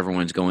that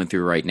everyone's going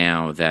through right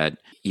now that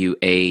you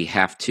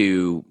have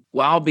to,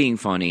 while being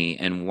funny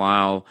and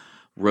while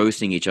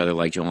roasting each other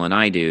like Joel and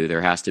I do,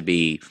 there has to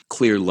be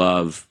clear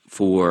love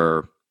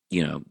for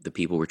the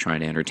people we're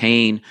trying to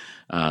entertain,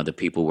 the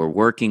people we're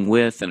working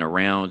with and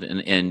around.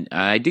 And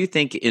I do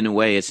think in a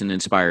way it's an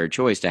inspired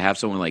choice to have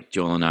someone like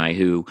Joel and I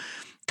who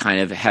kind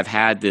of have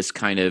had this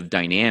kind of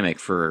dynamic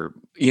for,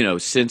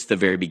 since the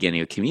very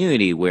beginning of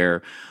Community,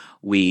 where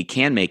we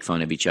can make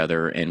fun of each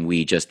other and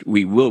we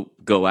will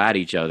go at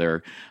each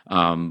other.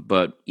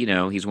 But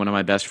he's one of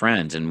my best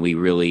friends, and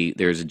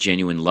there's a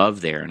genuine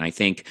love there. And I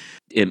think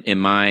in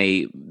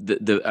my,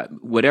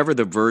 whatever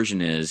the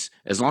version is,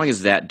 as long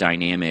as that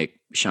dynamic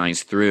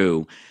shines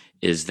through,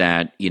 is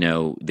that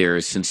there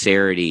is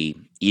sincerity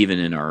even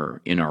in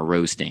our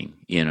roasting,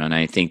 and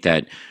I think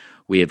that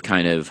we have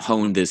kind of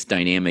honed this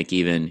dynamic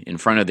even in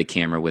front of the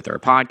camera with our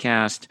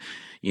podcast,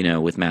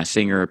 with Masked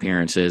Singer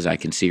appearances. I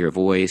can see her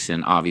voice,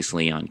 and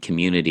obviously on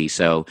Community.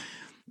 So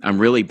I'm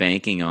really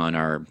banking on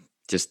our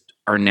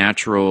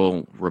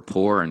natural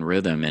rapport and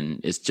rhythm,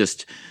 and it's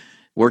just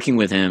working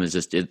with him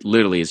it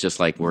literally is just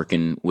like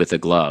working with a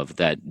glove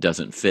that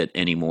doesn't fit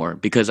anymore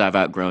because I've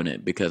outgrown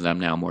it, because I'm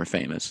now more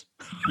famous.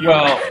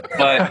 Well,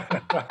 but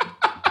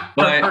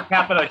per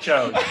capita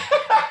shows.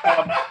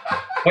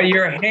 But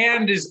your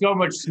hand is so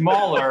much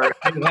smaller.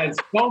 It has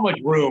so much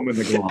room in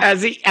the glove.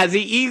 As the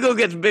ego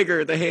gets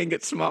bigger, the hand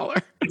gets smaller.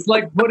 It's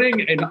like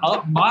putting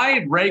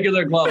my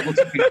regular glove looks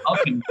like an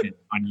oven mitt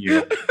on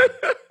you.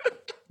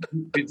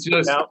 It's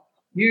just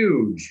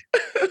huge.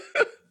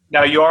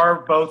 Now you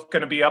are both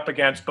going to be up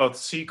against both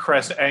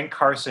Seacrest and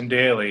Carson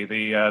Daly.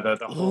 Let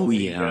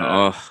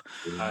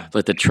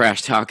the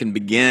trash talking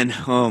begin.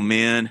 Oh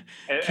man,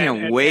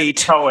 can't wait.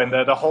 And Cohen,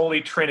 the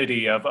holy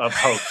trinity of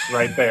hosts,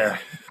 right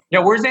there. Yeah,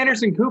 where's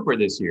Anderson Cooper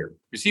this year?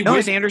 It's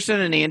Anderson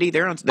and Andy.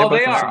 They're on. They're both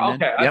they are. on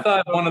Okay, I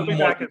thought one of them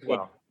back as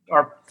well.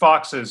 Our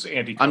Fox's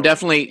Andy Cohen. I'm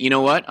definitely. You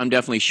know what? I'm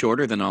definitely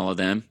shorter than all of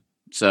them.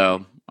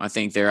 So I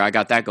think I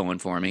got that going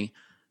for me.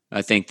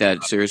 I think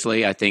that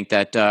seriously. I think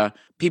that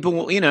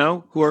people,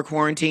 who are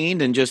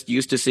quarantined and just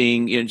used to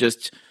seeing,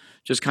 just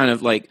kind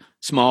of like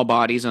small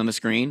bodies on the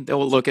screen,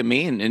 they'll look at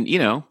me and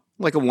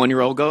like a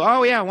 1-year-old go,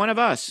 oh yeah, one of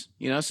us,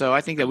 So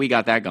I think that we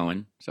got that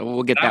going. So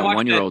we'll get that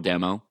 1-year-old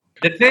demo.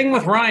 The thing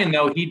with Ryan,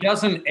 though, he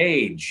doesn't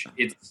age.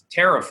 It's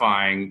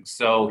terrifying.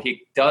 So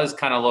he does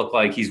kind of look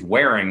like he's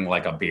wearing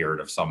like a beard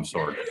of some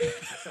sort.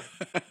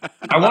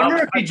 I wonder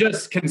if he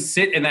just can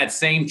sit in that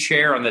same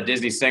chair on the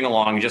Disney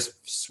sing-along, just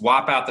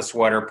swap out the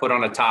sweater, put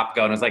on a Top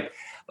Gun. It's like,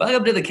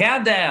 welcome to the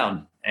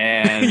countdown.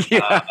 And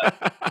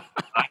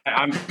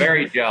I'm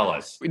very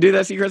jealous. We do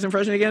that Seacrest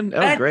impression again?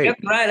 Oh, great.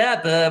 Right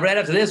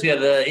after this, we have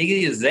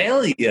Iggy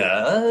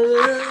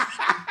Azalea.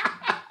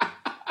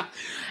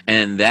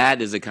 And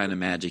that is the kind of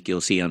magic you'll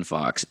see on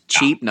Fox.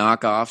 Cheap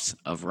knockoffs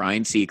of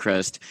Ryan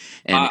Seacrest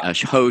and a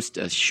host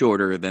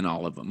shorter than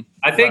all of them.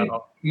 I think,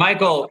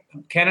 Michael,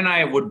 Ken and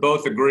I would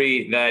both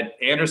agree that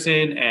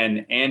Anderson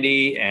and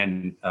Andy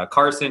and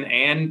Carson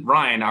and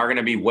Ryan are going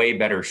to be way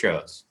better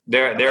shows.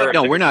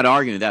 No, we're not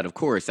arguing that. Of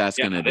course, that's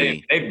going to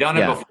be. They've done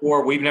it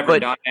before. We've never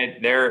done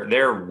it.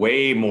 They're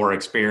way more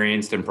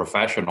experienced and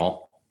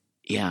professional.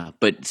 Yeah,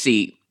 but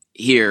see,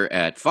 here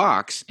at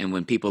Fox, and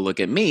when people look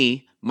at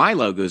me, my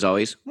logo is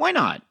always, why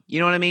not? You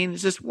know what I mean?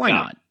 It's just, why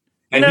not?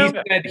 And he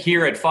said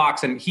here at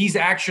Fox, and he's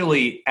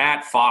actually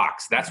at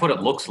Fox. That's what it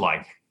looks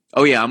like.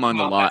 Oh yeah, I'm on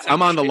the lot.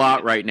 I'm on the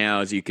lot right now,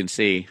 as you can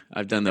see.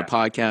 I've done the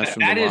podcast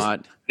from the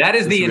lot. That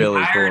is the really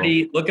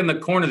entirety. cool. Look in the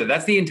corner there.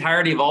 That's the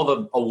entirety of all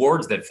the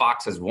awards that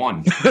Fox has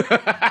won.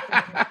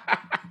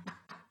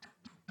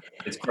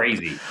 It's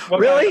crazy. Well,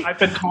 really? I've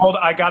been told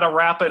I got to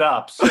wrap it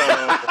up. So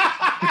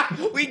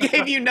we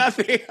gave you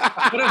nothing.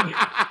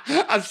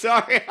 I'm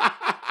sorry.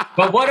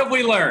 But what have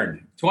we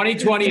learned?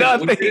 2020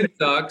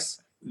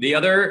 sucks. The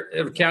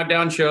other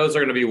countdown shows are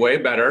going to be way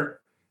better.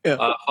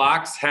 Yeah.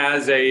 Fox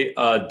has a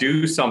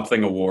Do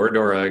Something Award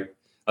or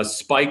a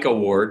Spike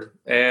Award.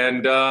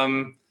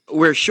 And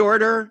we're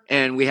shorter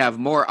and we have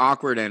more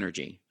awkward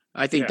energy.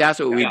 I think that's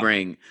what we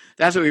bring.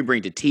 That's what we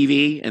bring to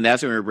TV, and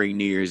that's what we bring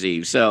New Year's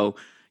Eve. So,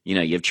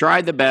 you've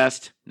tried the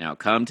best. Now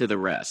come to the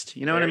rest.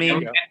 You know what I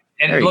mean?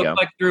 And it looked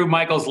like through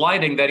Michael's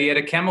lighting that he had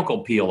a chemical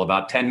peel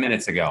about 10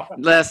 minutes ago.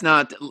 Let's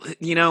not.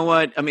 You know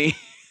what? I mean,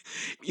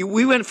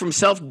 we went from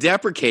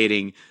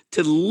self-deprecating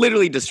to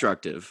literally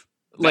destructive.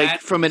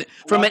 Like from an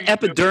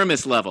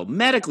epidermis level,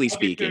 medically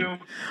speaking.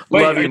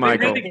 Love you,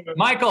 Michael.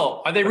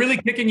 Michael, are they really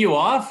kicking you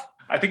off?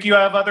 I think you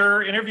have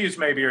other interviews,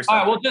 maybe, or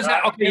something. All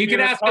right, well, you can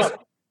ask us.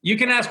 You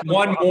can ask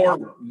one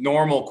more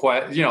normal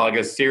question, like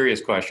a serious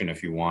question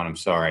if you want. I'm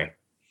sorry.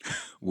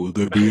 Will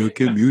there be a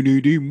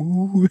community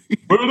movie?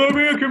 Will there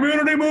be a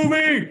community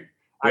movie?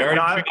 We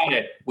already shot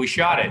it. We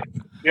shot it.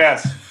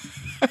 Yes.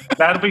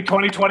 That'll be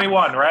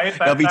 2021, right?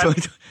 That'll be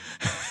 2020.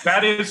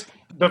 That is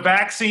the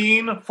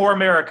vaccine for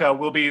America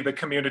will be the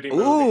community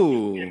movie.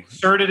 Ooh.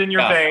 Insert it in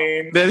your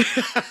vein.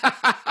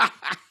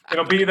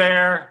 It'll be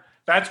there.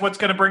 That's what's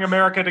going to bring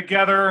America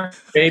together.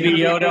 Baby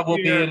Yoda will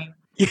be in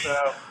it.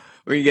 So,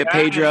 we're going to get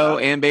Pedro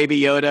and Baby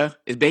Yoda.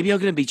 Is Baby Yoda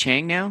going to be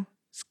Chang now?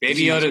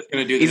 Baby Yoda's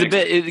going to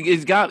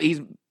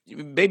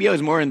do. Baby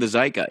Yoda's more in the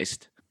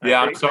zeitgeist.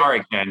 Yeah, I'm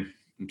sorry, Ken.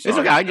 It's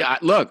okay.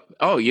 Look.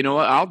 Oh, you know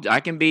what? I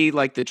can be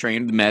like the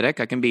trained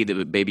medic. I can be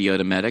the Baby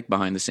Yoda medic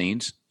behind the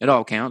scenes. It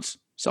all counts.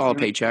 It's all a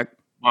paycheck.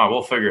 Oh,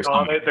 we'll figure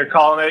something. They're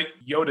calling it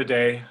Yoda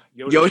Day.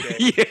 Yoda Day.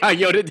 Yeah,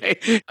 Yoda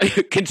Day. I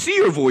can see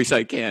your voice.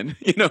 I can.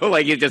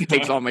 Like it just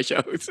takes all my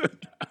shows.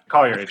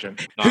 Call your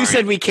agent. Who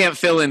said we can't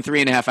fill in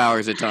 3.5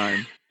 hours at a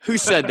time? Who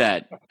said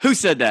that? Who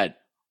said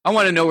that? I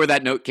want to know where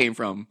that note came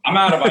from. I'm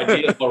out of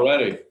ideas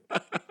already.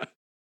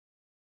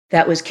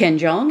 That was Ken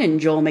Jeong and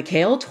Joel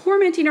McHale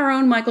tormenting our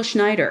own Michael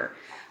Schneider.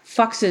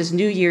 Fox's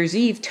New Year's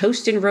Eve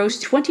Toast and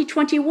Roast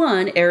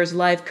 2021 airs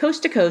live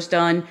coast to coast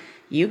on,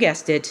 you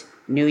guessed it,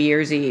 New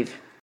Year's Eve.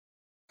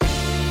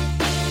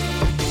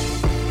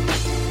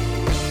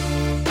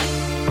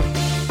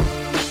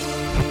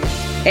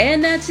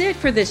 And that's it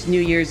for this New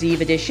Year's Eve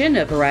edition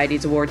of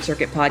Variety's Award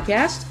Circuit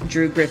podcast.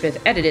 Drew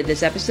Griffith edited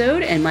this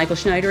episode, and Michael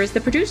Schneider is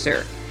the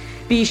producer.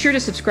 Be sure to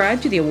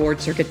subscribe to the Award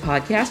Circuit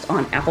podcast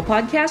on Apple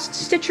Podcasts,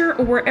 Stitcher,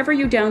 or wherever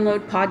you download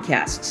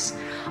podcasts.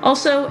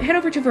 Also, head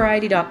over to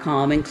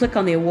Variety.com and click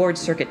on the Award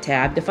Circuit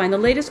tab to find the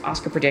latest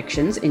Oscar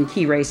predictions in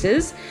key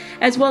races,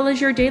 as well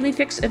as your daily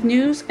fix of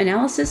news,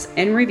 analysis,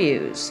 and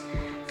reviews.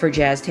 For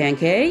Jazz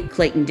Tankay,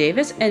 Clayton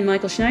Davis, and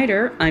Michael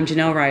Schneider, I'm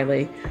Janelle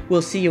Riley.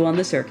 We'll see you on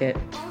the circuit.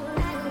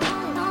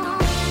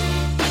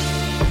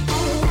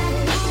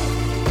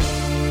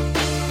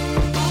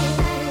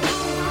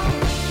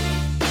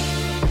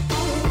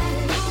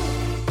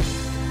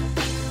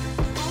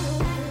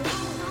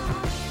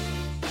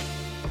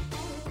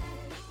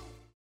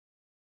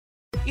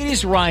 It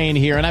is Ryan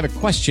here, and I have a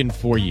question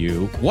for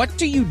you. What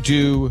do you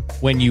do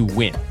when you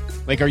win?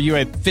 Like, are you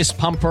a fist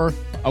pumper,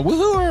 a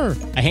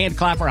woohooer, a hand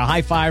clapper, a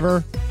high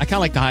fiver? I kind of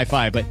like the high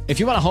five, but if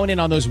you want to hone in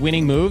on those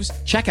winning moves,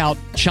 check out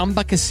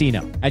Chumba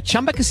Casino. At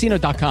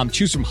ChumbaCasino.com,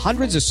 choose from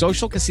hundreds of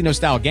social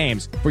casino-style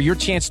games for your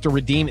chance to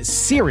redeem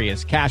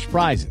serious cash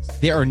prizes.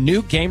 There are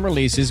new game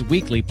releases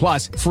weekly,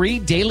 plus free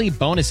daily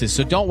bonuses,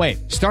 so don't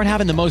wait. Start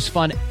having the most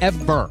fun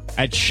ever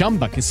at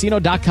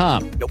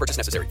ChumbaCasino.com. No purchase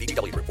necessary.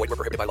 VGW Group. Void where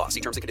prohibited by law.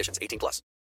 See terms and conditions. 18+.